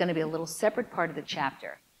 That's going to be a little separate part of the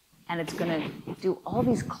chapter. And it's going to do all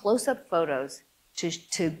these close-up photos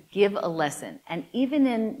to give a lesson. And even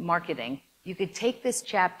in marketing, you could take this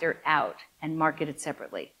chapter out and market it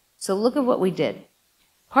separately. So look at what we did.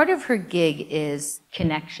 Part of her gig is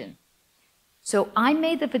connection. So I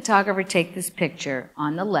made the photographer take this picture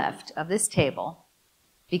on the left of this table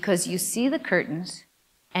because you see the curtains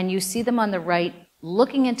and you see them on the right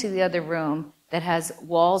looking into the other room that has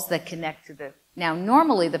walls that connect to the... Now,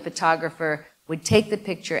 normally the photographer would take the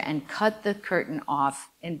picture and cut the curtain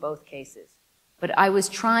off in both cases. But I was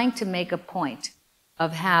trying to make a point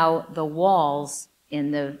of how the walls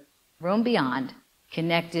in the room beyond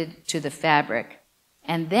connected to the fabric.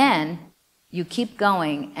 And then you keep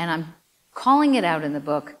going, and I'm calling it out in the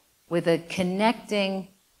book with a connecting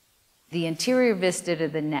the interior vista to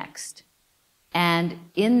the next. And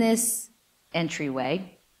in this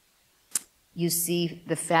entryway, you see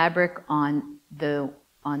the fabric on the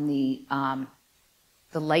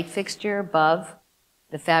light fixture above,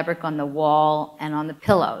 the fabric on the wall, and on the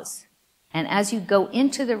pillows. And as you go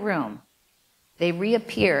into the room, they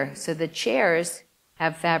reappear. So the chairs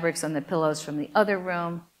have fabrics on the pillows from the other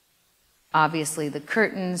room, obviously the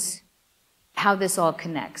curtains, how this all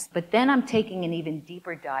connects. But then I'm taking an even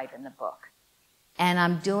deeper dive in the book. And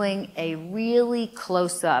I'm doing a really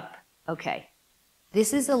close-up, okay,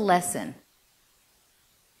 this is a lesson.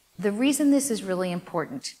 The reason this is really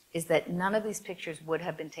important is that none of these pictures would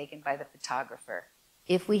have been taken by the photographer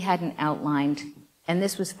if we hadn't outlined, and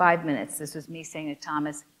this was 5 minutes. This was me saying to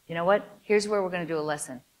Thomas, you know what? Here's where we're going to do a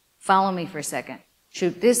lesson. Follow me for a second.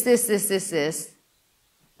 Shoot this.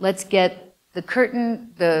 Let's get the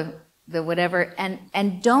curtain, the whatever,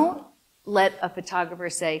 and don't let a photographer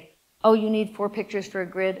say, oh, you need 4 pictures for a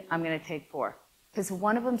grid? I'm going to take 4. Because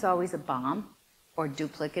one of them's always a bomb or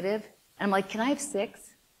duplicative. And I'm like, can I have 6?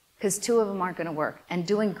 Because 2 of them aren't going to work. And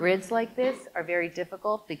doing grids like this are very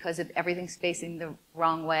difficult because if everything's facing the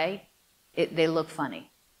wrong way, they look funny.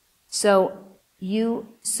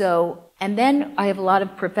 And then I have a lot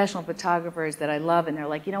of professional photographers that I love, and they're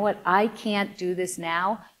like, you know what, I can't do this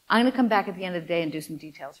now. I'm going to come back at the end of the day and do some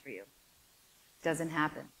details for you. Doesn't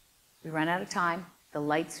happen. We run out of time. The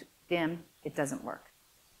lights dim. It doesn't work.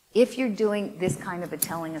 If you're doing this kind of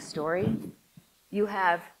telling a story, you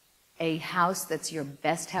have a house that's your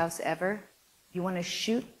best house ever. You want to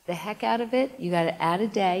shoot the heck out of it. You got to add a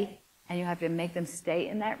day, and you have to make them stay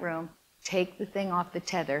in that room, take the thing off the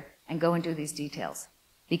tether, and go and do these details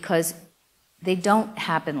because they don't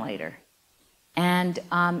happen later. And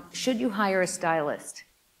should you hire a stylist?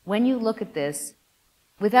 When you look at this,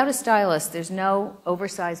 without a stylist, there's no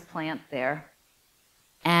oversized plant there,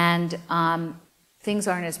 and things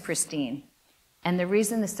aren't as pristine. And the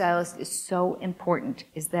reason the stylist is so important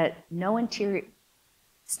is that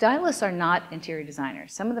stylists are not interior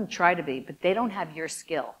designers. Some of them try to be, but they don't have your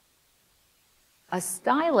skill. A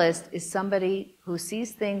stylist is somebody who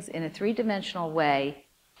sees things in a 3-dimensional way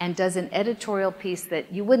and does an editorial piece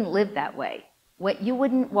that you wouldn't live that way. You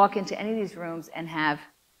wouldn't walk into any of these rooms and have,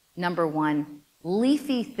 number one,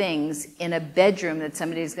 leafy things in a bedroom that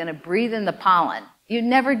somebody's going to breathe in the pollen. You'd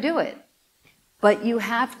never do it. But you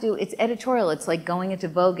have to, it's editorial. It's like going into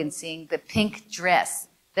Vogue and seeing the pink dress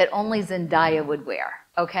that only Zendaya would wear,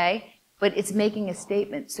 okay? But it's making a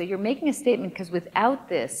statement. So you're making a statement because without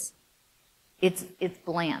this, it's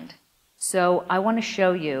bland. So I want to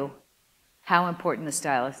show you how important the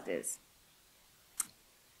stylist is.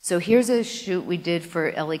 So here's a shoot we did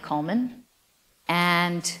for Ellie Coleman.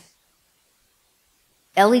 And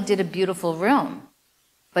Ellie did a beautiful room.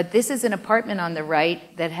 But this is an apartment on the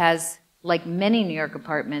right that has, like many New York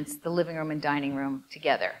apartments, the living room and dining room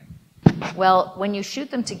together. Well, when you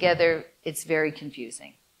shoot them together, it's very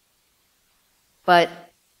confusing. But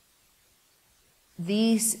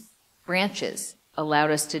these branches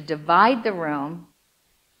allowed us to divide the room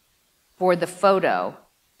for the photo.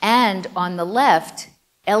 And on the left,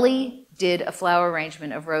 Ellie did a flower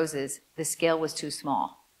arrangement of roses. The scale was too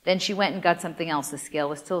small. Then she went and got something else. The scale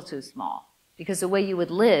was still too small. Because the way you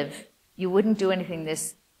would live, you wouldn't do anything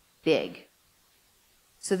this big.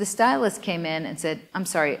 So the stylist came in and said, I'm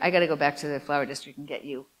sorry, I got to go back to the flower district and get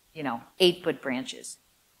you, 8-foot branches.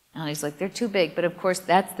 And he's like, they're too big. But of course,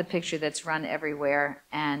 that's the picture that's run everywhere.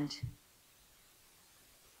 And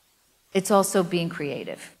it's also being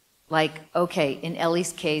creative. Like, okay, in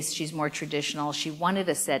Ellie's case, she's more traditional. She wanted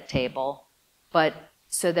a set table, but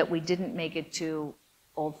so that we didn't make it too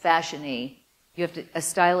old-fashioned-y, a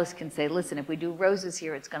stylist can say, listen, if we do roses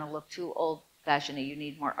here, it's going to look too old-fashioned-y. You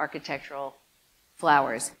need more architectural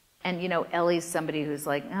flowers. And, you know, Ellie's somebody who's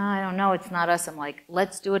like, oh, I don't know, it's not us. I'm like,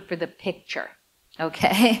 let's do it for the picture,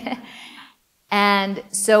 okay? And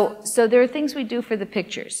so there are things we do for the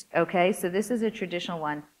pictures, okay? So this is a traditional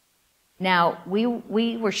one. Now, we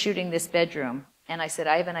were shooting this bedroom, and I said,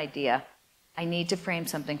 I have an idea. I need to frame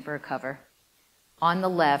something for a cover. On the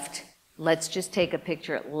left, let's just take a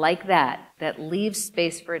picture like that leaves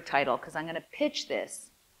space for a title, because I'm going to pitch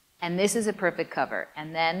this, and this is a perfect cover.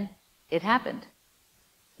 And then it happened.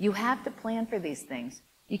 You have to plan for these things.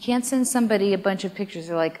 You can't send somebody a bunch of pictures.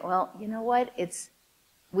 They're like, well, you know what?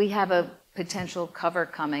 We have a potential cover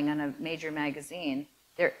coming on a major magazine.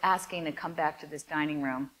 They're asking to come back to this dining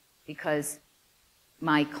room because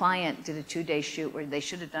my client did a 2-day shoot where they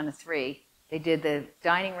should have done a 3. They did the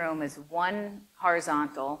dining room as one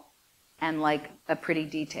horizontal and like a pretty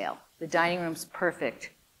detail. The dining room's perfect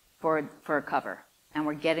for a cover. And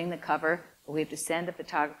we're getting the cover, but we have to send a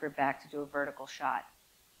photographer back to do a vertical shot.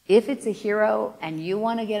 If it's a hero and you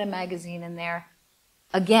want to get a magazine in there,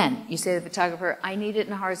 again, you say to the photographer, I need it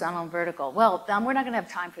in horizontal and vertical. Well, then we're not going to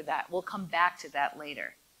have time for that. We'll come back to that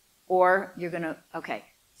later. Or you're going to, okay.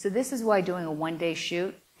 So this is why doing a 1-day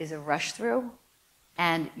shoot is a rush through,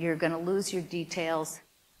 and you're going to lose your details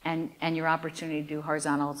and your opportunity to do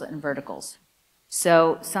horizontals and verticals.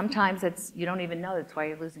 So sometimes you don't even know that's why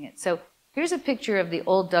you're losing it. So here's a picture of the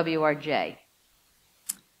old WRJ.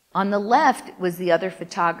 On the left was the other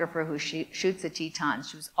photographer who shoots the Tetons.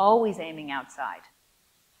 She was always aiming outside.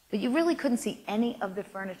 But you really couldn't see any of the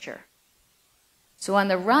furniture. So on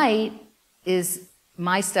the right is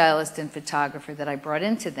my stylist and photographer that I brought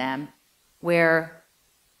into them, where,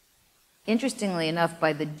 interestingly enough,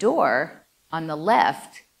 by the door on the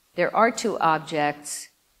left, there are 2 objects.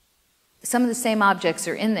 Some of the same objects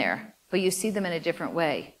are in there, but you see them in a different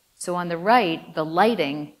way. So on the right, the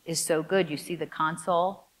lighting is so good. You see the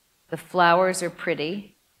console. The flowers are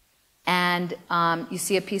pretty, and you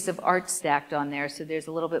see a piece of art stacked on there, so there's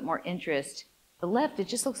a little bit more interest. The left, it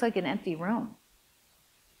just looks like an empty room.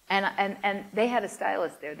 And they had a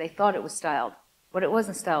stylist there. They thought it was styled, but it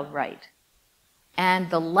wasn't styled right. And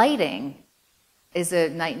the lighting is a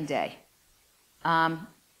night and day.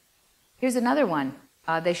 Here's another one.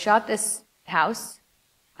 They shot this house.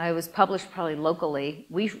 It was published probably locally.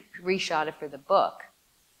 We reshot it for the book.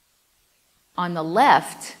 On the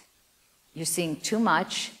left, you're seeing too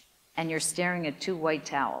much, and you're staring at 2 white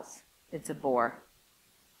towels. It's a bore.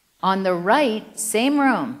 On the right, same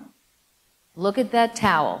room. Look at that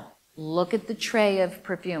towel. Look at the tray of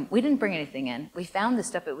perfume. We didn't bring anything in. We found the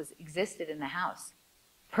stuff that existed in the house.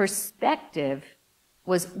 Perspective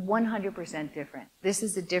was 100% different. This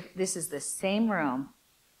is the same room.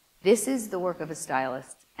 This is the work of a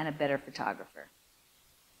stylist and a better photographer.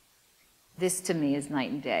 This, to me, is night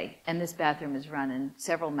and day. And this bathroom is run in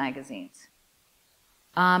several magazines.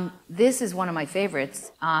 This is one of my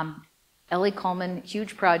favorites. Ellie Coleman,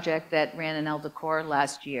 huge project that ran in Elle Decor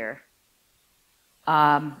last year.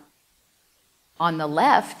 On the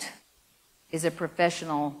left is a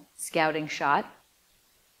professional scouting shot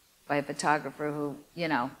by a photographer who, you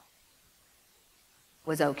know,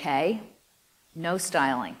 was okay. No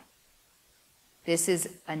styling. This is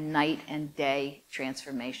a night and day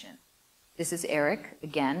transformation. This is Eric,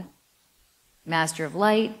 again, master of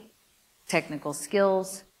light, technical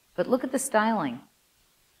skills, but look at the styling.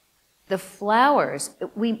 The flowers,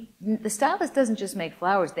 the stylist doesn't just make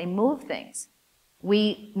flowers, they move things.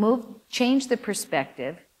 We changed the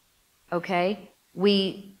perspective, okay?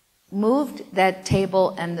 We moved that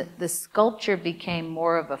table and the sculpture became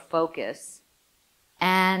more of a focus.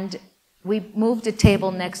 And we moved a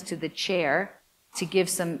table next to the chair to give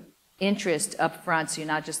some interest up front so you're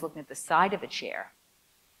not just looking at the side of a chair.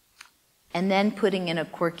 And then putting in a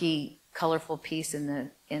quirky, colorful piece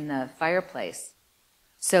in the fireplace.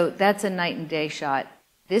 So that's a night and day shot.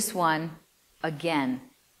 This one, again,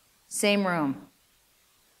 same room.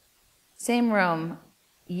 Same room.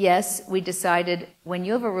 Yes, we decided when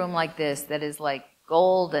you have a room like this that is like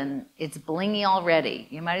gold and it's blingy already,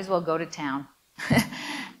 you might as well go to town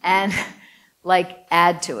and like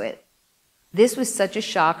add to it. This was such a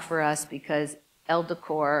shock for us because Elle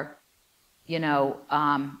Decor, you know,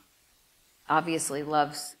 obviously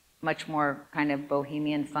loves much more kind of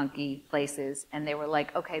bohemian, funky places. And they were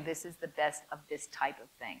like, okay, this is the best of this type of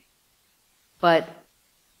thing.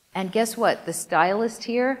 And guess what? The stylist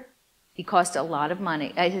here, he cost a lot of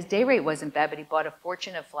money. His day rate wasn't bad, but he bought a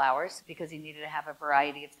fortune of flowers because he needed to have a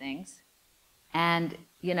variety of things. And,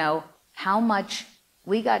 you know, how much,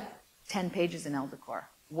 we got 10 pages in Elle Decor.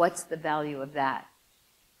 What's the value of that?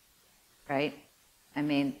 Right? I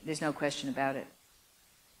mean, there's no question about it.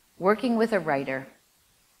 Working with a writer.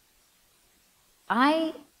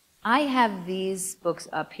 I I have these books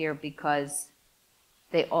up here because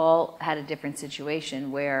they all had a different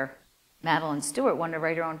situation where Madeline Stewart wanted to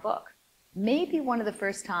write her own book. Maybe one of the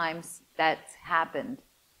first times that's happened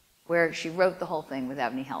where she wrote the whole thing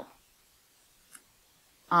without any help.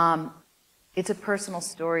 It's a personal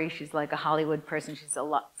story. She's like a Hollywood person. She's a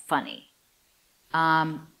lot funny.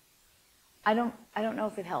 I don't know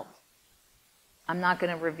if it helped. I'm not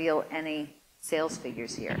going to reveal any sales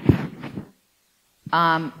figures here.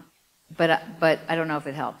 But I don't know if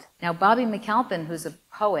it helped. Now, Bobby McAlpin, who's a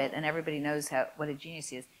poet, and everybody knows what a genius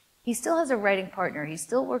he is, he still has a writing partner. He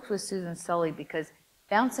still works with Susan Sully because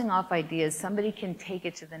bouncing off ideas, somebody can take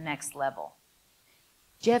it to the next level.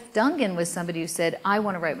 Jeff Dungan was somebody who said, I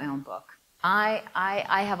want to write my own book. I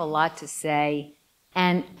have a lot to say,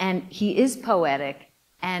 and he is poetic,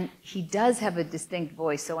 and he does have a distinct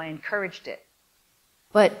voice, so I encouraged it.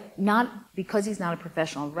 But not because he's not a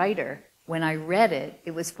professional writer. When I read it,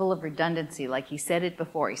 it was full of redundancy, like he said it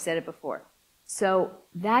before. So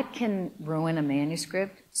that can ruin a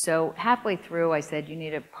manuscript. So halfway through, I said, you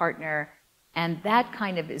need a partner, and that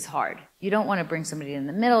kind of is hard. You don't want to bring somebody in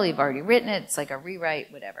the middle. You've already written it. It's like a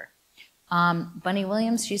rewrite, whatever. Bunny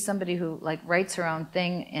Williams, she's somebody who like writes her own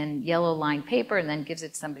thing in yellow lined paper and then gives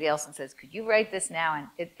it to somebody else and says, could you write this now?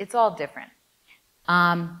 And it's all different.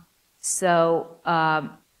 So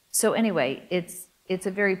anyway, it's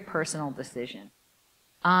a very personal decision.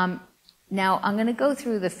 Now, I'm going to go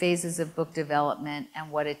through the phases of book development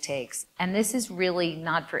and what it takes. And this is really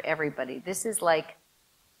not for everybody. This is like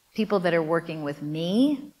people that are working with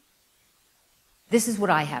me. This is what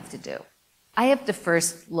I have to do. I have to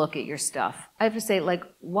first look at your stuff. I have to say, like,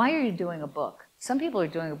 why are you doing a book? Some people are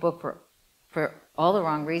doing a book for all the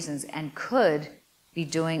wrong reasons and could be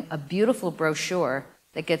doing a beautiful brochure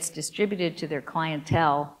that gets distributed to their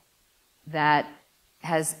clientele that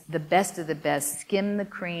has the best of the best, skim the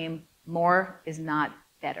cream, more is not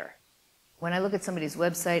better. When I look at somebody's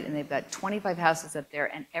website and they've got 25 houses up there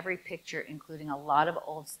and every picture, including a lot of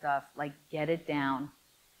old stuff, like get it down.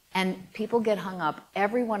 And people get hung up.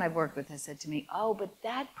 Everyone I've worked with has said to me, oh, but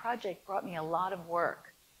that project brought me a lot of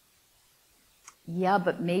work. Yeah,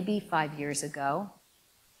 but maybe 5 years ago.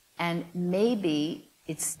 And maybe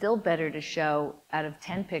it's still better to show, out of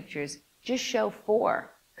 10 pictures, just show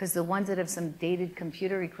 4. Because the ones that have some dated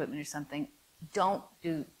computer equipment or something, don't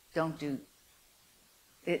do,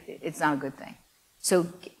 it's not a good thing. So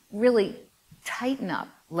really tighten up.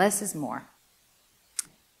 Less is more.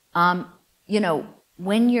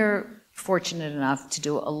 When you're fortunate enough to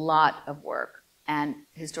do a lot of work, and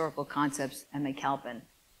historical concepts and McAlpin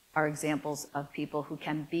are examples of people who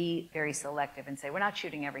can be very selective and say, we're not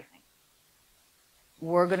shooting everything.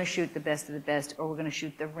 We're going to shoot the best of the best, or we're going to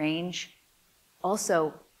shoot the range.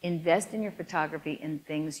 Also, invest in your photography in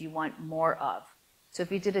things you want more of. So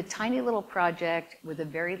if you did a tiny little project with a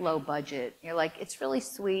very low budget, you're like, it's really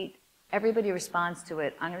sweet, everybody responds to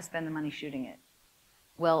it, I'm going to spend the money shooting it.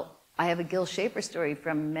 Well, I have a Gil Schaefer story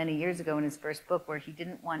from many years ago in his first book where he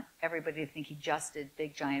didn't want everybody to think he just did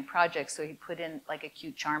big, giant projects, so he put in like a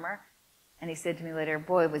cute charmer. And he said to me later,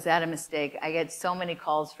 boy, was that a mistake. I get so many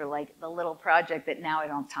calls for like the little project that now I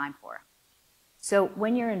don't have time for. So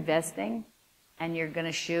when you're investing and you're going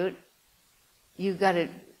to shoot, you got to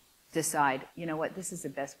decide, you know what, this is the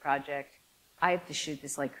best project. I have to shoot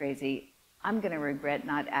this like crazy. I'm going to regret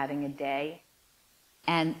not adding a day.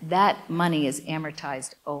 And that money is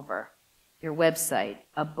amortized over your website,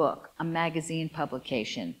 a book, a magazine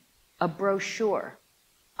publication, a brochure,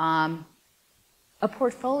 a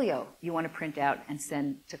portfolio you want to print out and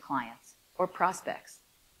send to clients or prospects.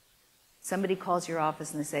 Somebody calls your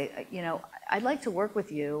office and they say, I'd like to work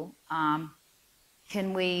with you. I'd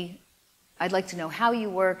like to know how you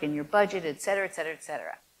work and your budget, et cetera, et cetera, et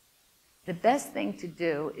cetera. The best thing to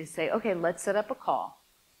do is say, okay, let's set up a call.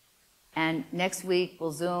 And next week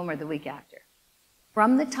we'll Zoom or the week after.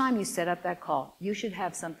 From the time you set up that call, you should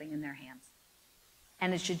have something in their hands.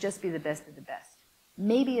 And it should just be the best of the best.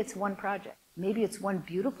 Maybe it's one project. Maybe it's one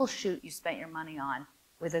beautiful shoot you spent your money on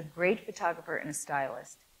with a great photographer and a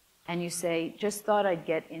stylist. And you say, just thought I'd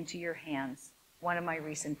get into your hands one of my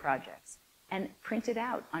recent projects. And print it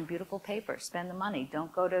out on beautiful paper. Spend the money.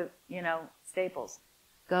 Don't go to, Staples.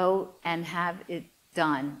 Go and have it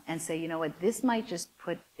done and say, you know what, this might just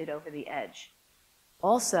put it over the edge.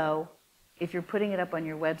 Also, if you're putting it up on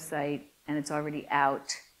your website and it's already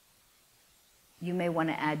out, you may want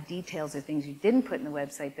to add details or things you didn't put in the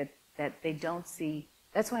website that they don't see.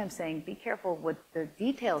 That's why I'm saying be careful with the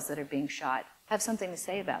details that are being shot. Have something to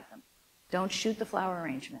say about them. Don't shoot the flower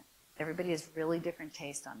arrangement. Everybody has really different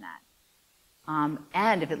taste on that.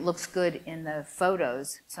 And if it looks good in the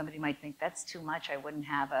photos, somebody might think that's too much. I wouldn't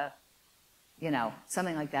have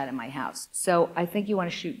something like that in my house. So I think you want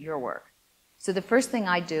to shoot your work. So the first thing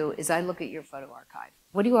I do is I look at your photo archive.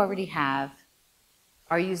 What do you already have?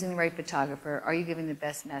 Are you using the right photographer? Are you giving the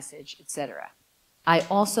best message, etc.? I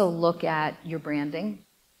also look at your branding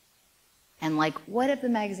and what have the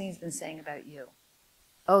magazines been saying about you?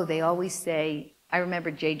 Oh, they always say, I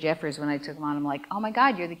remember Jay Jeffers when I took him on, I'm like, oh my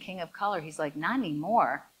God, you're the king of color. He's like, not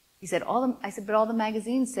anymore. He said, I said, but all the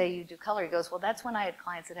magazines say you do color. He goes, well, that's when I had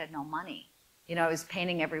clients that had no money. I was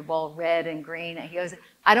painting every wall red and green. And he goes,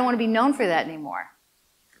 I don't want to be known for that anymore.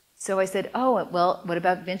 So I said, oh, well, what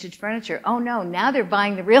about vintage furniture? Oh, no, now they're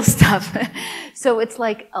buying the real stuff. So it's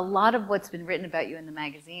like a lot of what's been written about you in the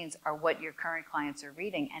magazines are what your current clients are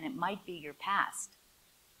reading, and it might be your past.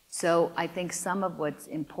 So I think some of what's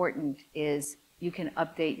important is you can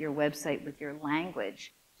update your website with your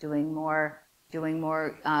language, doing more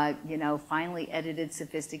finely edited,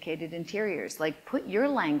 sophisticated interiors. Put your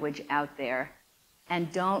language out there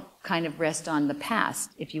and don't kind of rest on the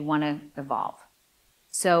past if you want to evolve.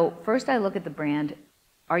 So first I look at the brand.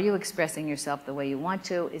 Are you expressing yourself the way you want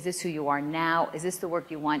to? Is this who you are now? Is this the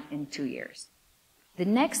work you want in 2 years? The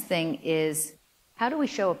next thing is, how do we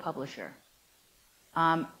show a publisher?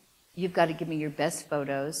 You've got to give me your best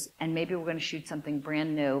photos, and maybe we're going to shoot something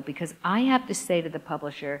brand new, because I have to say to the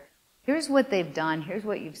publisher, here's what they've done, here's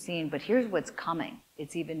what you've seen, but here's what's coming.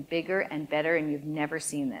 It's even bigger and better, and you've never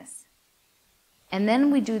seen this. And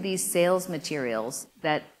then we do these sales materials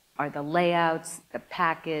that are the layouts, the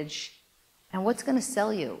package, and what's going to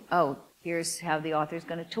sell you? Oh, here's how the author's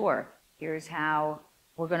going to tour. Here's how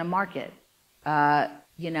we're going to market.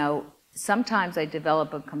 Sometimes I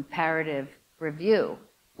develop a comparative review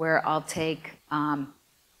where I'll take,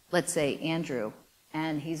 let's say, Andrew,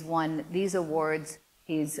 and he's won these awards.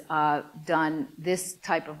 He's done this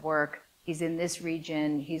type of work. He's in this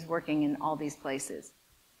region. He's working in all these places.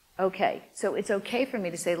 Okay, so it's okay for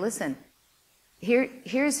me to say, listen,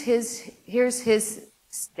 here's his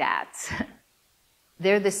stats.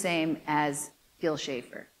 They're the same as Gil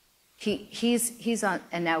Schaefer. He's on,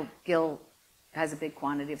 and now Gil has a big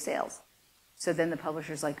quantity of sales. So then the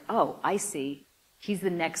publisher's like, oh, I see. He's the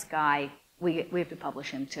next guy. We have to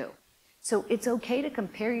publish him too. So it's okay to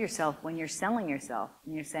compare yourself when you're selling yourself.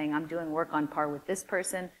 And you're saying, I'm doing work on par with this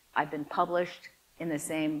person. I've been published in the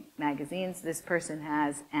same magazines this person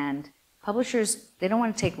has. And publishers, they don't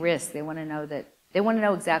want to take risks. They want to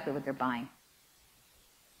know exactly what they're buying.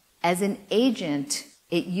 As an agent,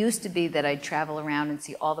 it used to be that I'd travel around and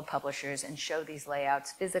see all the publishers and show these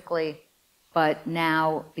layouts physically. But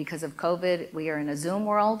now, because of COVID, we are in a Zoom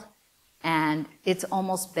world. And it's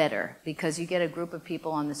almost better because you get a group of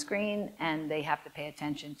people on the screen and they have to pay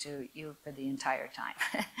attention to you for the entire time.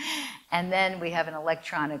 And then we have an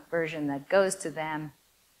electronic version that goes to them.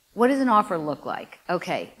 What does an offer look like?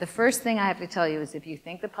 Okay, the first thing I have to tell you is if you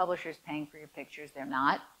think the publisher's paying for your pictures, they're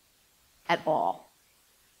not at all.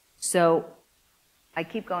 So I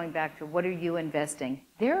keep going back to what are you investing?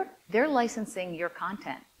 They're licensing your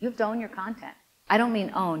content. You have to own your content. I don't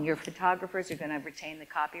mean own. Your photographers are going to retain the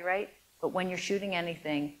copyright. But when you're shooting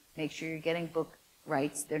anything, make sure you're getting book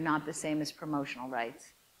rights. They're not the same as promotional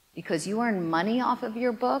rights. Because you earn money off of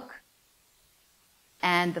your book,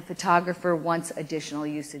 and the photographer wants additional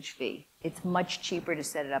usage fee. It's much cheaper to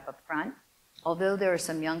set it up front. Although there are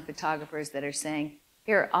some young photographers that are saying,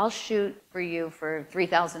 here, I'll shoot for you for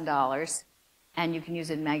 $3,000, and you can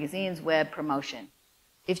use it in magazines, web, promotion.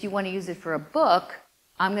 If you want to use it for a book,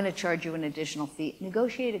 I'm going to charge you an additional fee.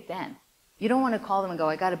 Negotiate it then. You don't want to call them and go,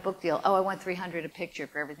 I got a book deal. Oh, I want $300 a picture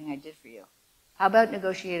for everything I did for you. How about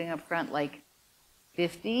negotiating up front like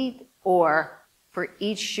 $50? Or for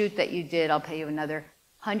each shoot that you did, I'll pay you another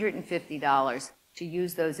 $150 to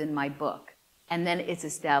use those in my book. And then it's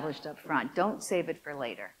established up front. Don't save it for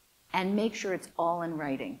later. And make sure it's all in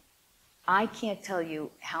writing. I can't tell you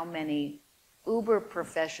how many uber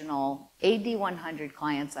professional AD100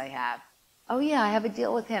 clients I have. Oh yeah, I have a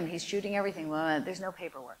deal with him. He's shooting everything. Well, there's no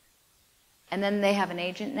paperwork. And then they have an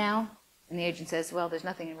agent now, and the agent says, well, there's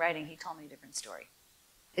nothing in writing. He told me a different story.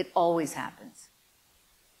 It always happens.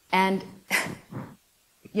 And,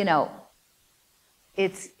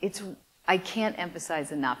 I can't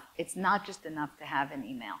emphasize enough. It's not just enough to have an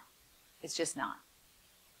email. It's just not.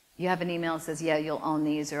 You have an email that says, yeah, you'll own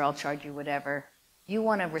these, or I'll charge you whatever. You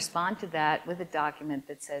want to respond to that with a document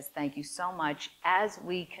that says, thank you so much, as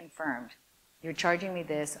we confirmed. You're charging me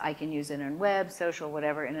this, I can use it on web, social,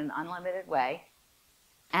 whatever, in an unlimited way.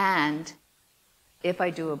 And if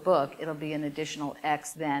I do a book, it'll be an additional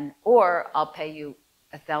X then, or I'll pay you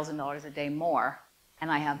 $1,000 a day more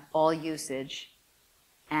and I have all usage,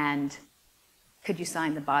 and could you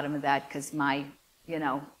sign the bottom of that because my,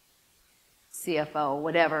 CFO,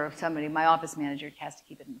 whatever, somebody, my office manager has to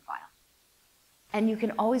keep it in the file. And you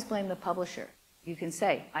can always blame the publisher. You can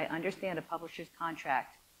say, I understand a publisher's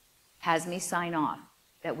contract has me sign off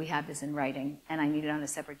that we have this in writing, and I need it on a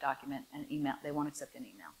separate document and email. They won't accept an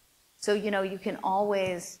email. So, you can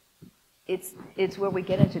always, it's where we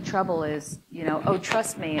get into trouble is, oh,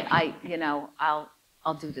 trust me, I'll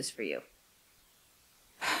do this for you.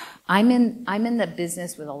 I'm in the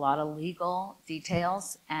business with a lot of legal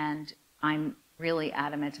details, and I'm really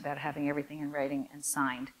adamant about having everything in writing and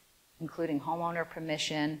signed, including homeowner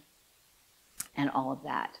permission and all of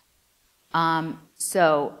that.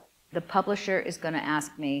 So the publisher is going to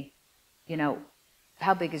ask me,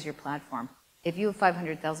 how big is your platform? If you have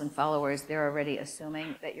 500,000 followers, they're already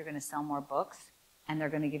assuming that you're going to sell more books, and they're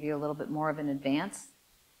going to give you a little bit more of an advance.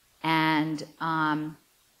 And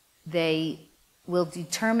they will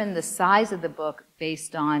determine the size of the book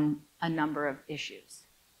based on a number of issues.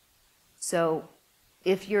 So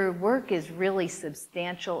if your work is really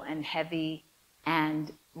substantial and heavy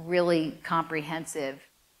and really comprehensive,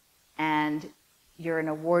 and you're an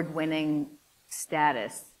award-winning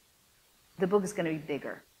status, the book is going to be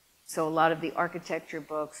bigger. So a lot of the architecture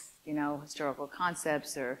books, historical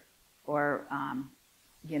concepts or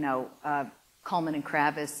Coleman and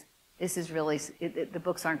Kravis, this is really, the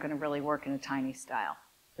books aren't going to really work in a tiny style.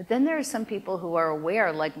 But then there are some people who are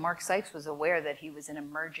aware, like Mark Sykes was aware that he was an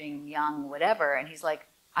emerging, young, whatever, and he's like,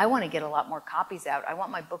 I want to get a lot more copies out. I want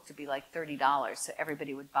my book to be like $30 so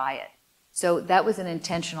everybody would buy it. So that was an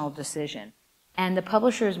intentional decision. And the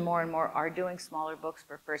publishers more and more are doing smaller books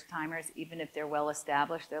for first-timers, even if they're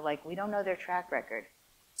well-established. They're like, we don't know their track record.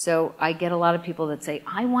 So I get a lot of people that say,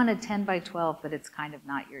 I want a 10 by 12, but it's kind of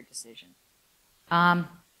not your decision.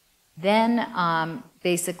 Then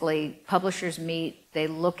basically, publishers meet, they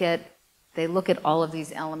look at all of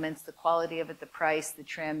these elements, the quality of it, the price, the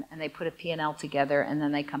trim, and they put a P&L together, and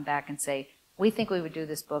then they come back and say, we think we would do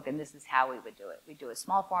this book, and this is how we would do it. We do a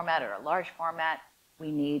small format or a large format. We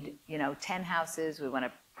need, 10 houses. We want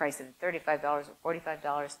to price it at $35 or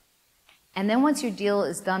 $45. And then once your deal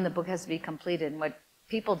is done, the book has to be completed. And what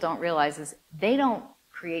people don't realize is they don't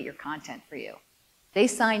create your content for you. They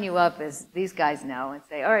sign you up, as these guys know, and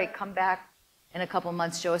say, all right, come back in a couple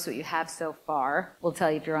months, show us what you have so far. We'll tell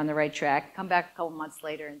you if you're on the right track. Come back a couple months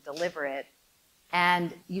later and deliver it.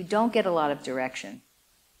 And you don't get a lot of direction.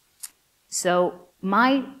 So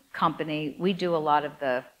my company, we do a lot of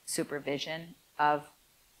the supervision of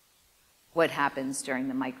what happens during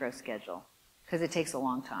the micro schedule, because it takes a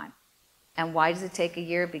long time. And why does it take a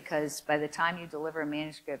year? Because by the time you deliver a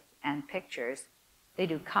manuscript and pictures, they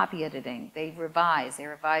do copy editing, they revise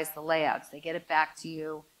the layouts, they get it back to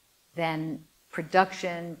you, then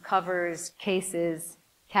production, covers, cases,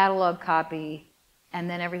 catalog copy, and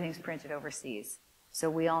then everything's printed overseas. So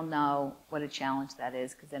we all know what a challenge that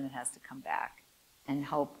is, because then it has to come back and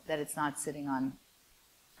hope that it's not sitting on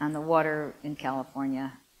the water in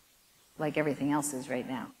California like everything else is right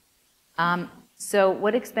now. So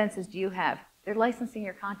what expenses do you have? They're licensing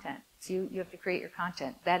your content. So you have to create your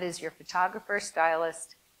content. That is your photographer,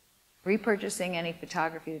 stylist, repurchasing any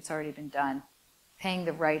photography that's already been done, paying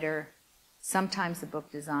the writer, sometimes the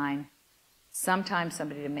book design, sometimes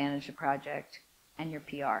somebody to manage the project, and your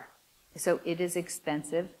PR. So it is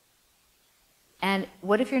expensive. And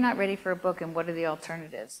what if you're not ready for a book, and what are the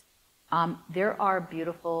alternatives? There are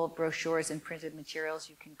beautiful brochures and printed materials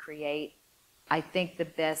you can create. I think the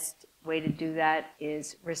best way to do that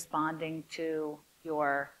is responding to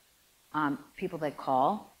your people that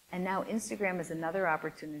call. And now Instagram is another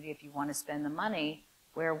opportunity if you want to spend the money,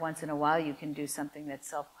 where once in a while you can do something that's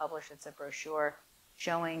self-published. It's a brochure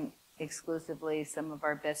showing exclusively some of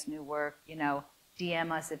our best new work.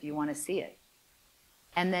 DM us if you want to see it.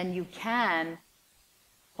 And then you can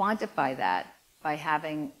quantify that by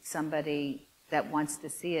having somebody that wants to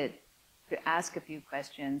see it to ask a few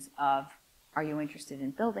questions of, are you interested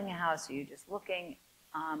in building a house? Are you just looking?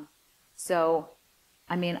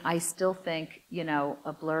 I still think,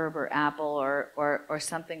 a blurb or Apple or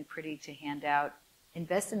something pretty to hand out,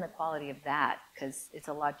 invest in the quality of that, because it's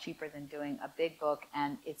a lot cheaper than doing a big book,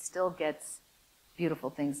 and it still gets beautiful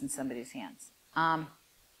things in somebody's hands.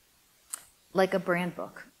 Like a brand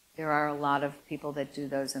book. There are a lot of people that do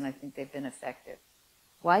those, and I think they've been effective.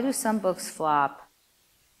 Why do some books flop?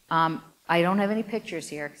 I don't have any pictures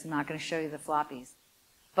here because I'm not going to show you the floppies.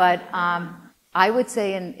 But I would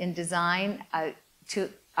say in design, I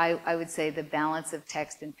would say the balance of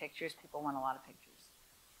text and pictures, people want a lot of pictures.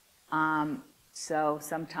 So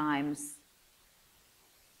sometimes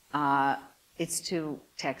it's too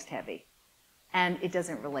text heavy, and it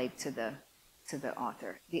doesn't relate to the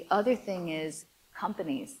author. The other thing is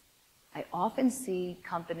companies. I often see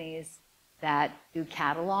companies that do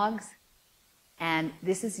catalogs, and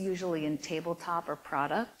this is usually in tabletop or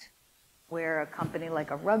product, where a company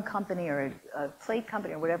like a rug company or a plate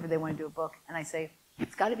company or whatever, they want to do a book, and I say,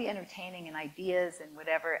 it's got to be entertaining and ideas and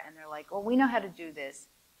whatever, and they're like, well, we know how to do this.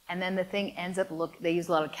 And then the thing ends up, they use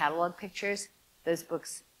a lot of catalog pictures. Those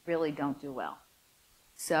books really don't do well.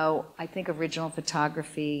 So I think original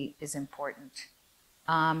photography is important.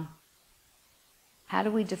 How do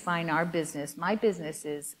we define our business? My business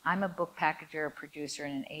is, I'm a book packager, a producer,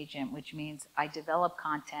 and an agent, which means I develop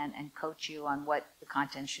content and coach you on what the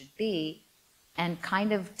content should be, and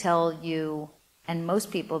kind of tell you, and most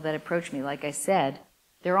people that approach me, like I said,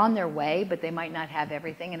 they're on their way, but they might not have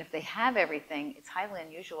everything. And if they have everything, it's highly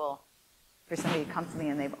unusual for somebody to come to me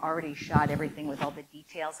and they've already shot everything with all the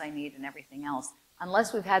details I need and everything else.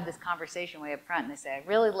 Unless we've had this conversation way up front and they say, I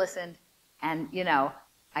really listened and,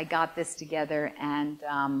 I got this together and,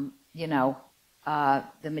 the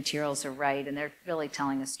materials are right and they're really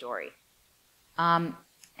telling a story. I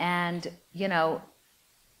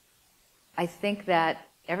think that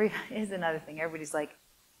here's another thing. Everybody's like,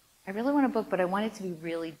 I really want a book, but I want it to be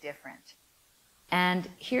really different. And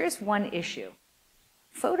here's one issue.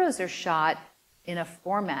 Photos are shot in a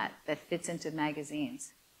format that fits into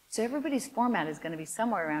magazines. So everybody's format is going to be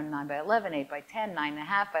somewhere around 9 by 11, 8 by 10,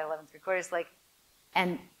 9.5 by 11 3/4.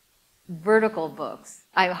 And vertical books,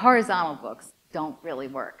 horizontal books don't really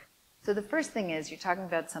work. So the first thing is you're talking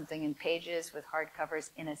about something in pages with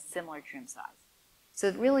hardcovers in a similar trim size.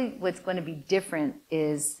 So really what's going to be different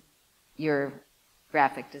is your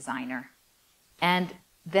graphic designer. And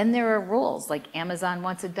then there are rules, like Amazon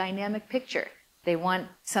wants a dynamic picture. They want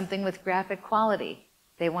something with graphic quality.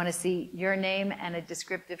 They want to see your name and a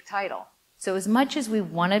descriptive title. So as much as we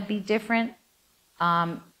want to be different,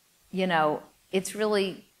 it's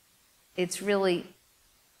really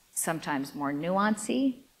sometimes more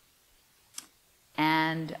nuancy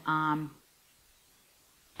and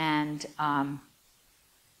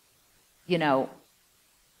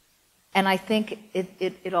I think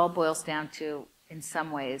it all boils down to, in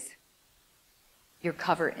some ways, your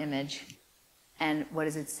cover image and what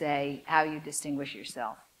does it say, how you distinguish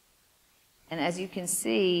yourself. And as you can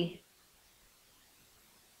see,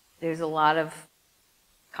 there's a lot of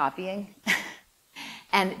copying.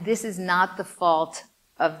 And this is not the fault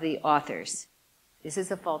of the authors. This is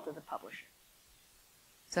the fault of the publisher.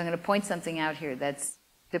 So I'm going to point something out here that's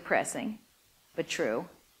depressing, but true,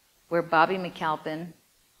 where Bobby McAlpin,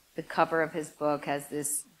 the cover of his book, has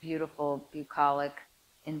this beautiful, bucolic,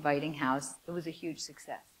 inviting house. It was a huge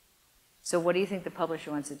success. So what do you think the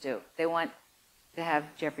publisher wants to do? They want to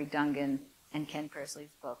have Jeffrey Dungan and Ken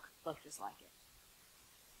Persley's book look just like it.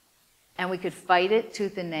 And we could fight it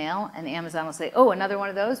tooth and nail, and Amazon will say, oh, another one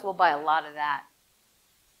of those? We'll buy a lot of that.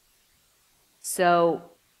 So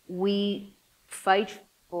we fight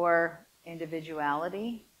for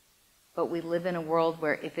individuality, but we live in a world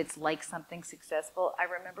where if it's like something successful, I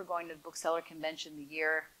remember going to the bookseller convention the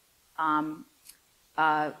year,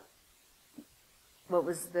 what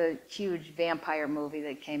was the huge vampire movie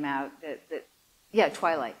that came out?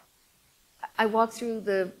 Twilight. I walked through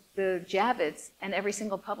the Javits, and every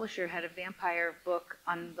single publisher had a vampire book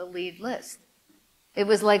on the lead list. It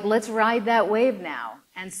was like, let's ride that wave now.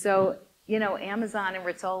 And so, Amazon and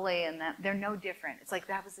Rizzoli and that, they're no different. It's like,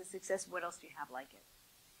 that was a success. What else do you have like it?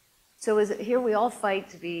 So here we all fight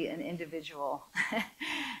to be an individual.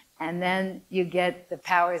 And then you get the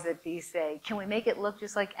powers that be say, can we make it look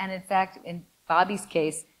just like, and in fact, in Bobby's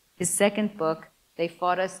case, his second book, they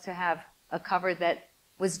fought us to have a cover that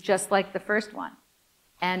was just like the first one.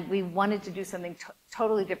 And we wanted to do something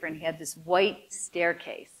totally different. He had this white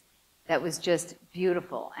staircase that was just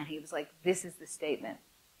beautiful. And he was like, this is the statement.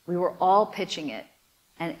 We were all pitching it.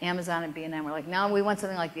 And Amazon and B&M were like, no, we want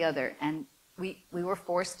something like the other. And we were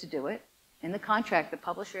forced to do it. In the contract, the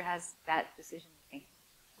publisher has that decision making.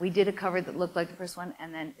 We did a cover that looked like the first one,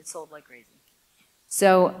 and then it sold like crazy.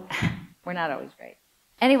 So we're not always right.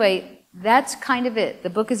 Anyway, that's kind of it. The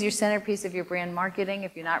book is your centerpiece of your brand marketing.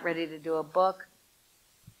 If you're not ready to do a book,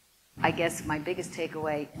 I guess my biggest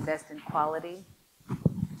takeaway, invest in quality,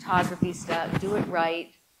 photography stuff, do it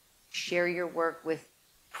right, share your work with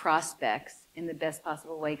prospects in the best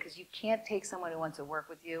possible way, because you can't take someone who wants to work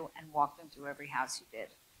with you and walk them through every house you did.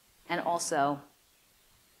 And also,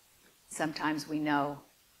 sometimes we know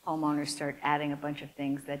homeowners start adding a bunch of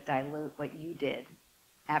things that dilute what you did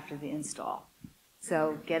after the install.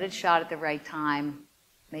 So get it shot at the right time,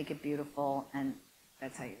 make it beautiful, and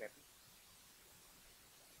that's how you rip it.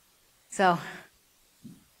 So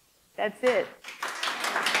that's it.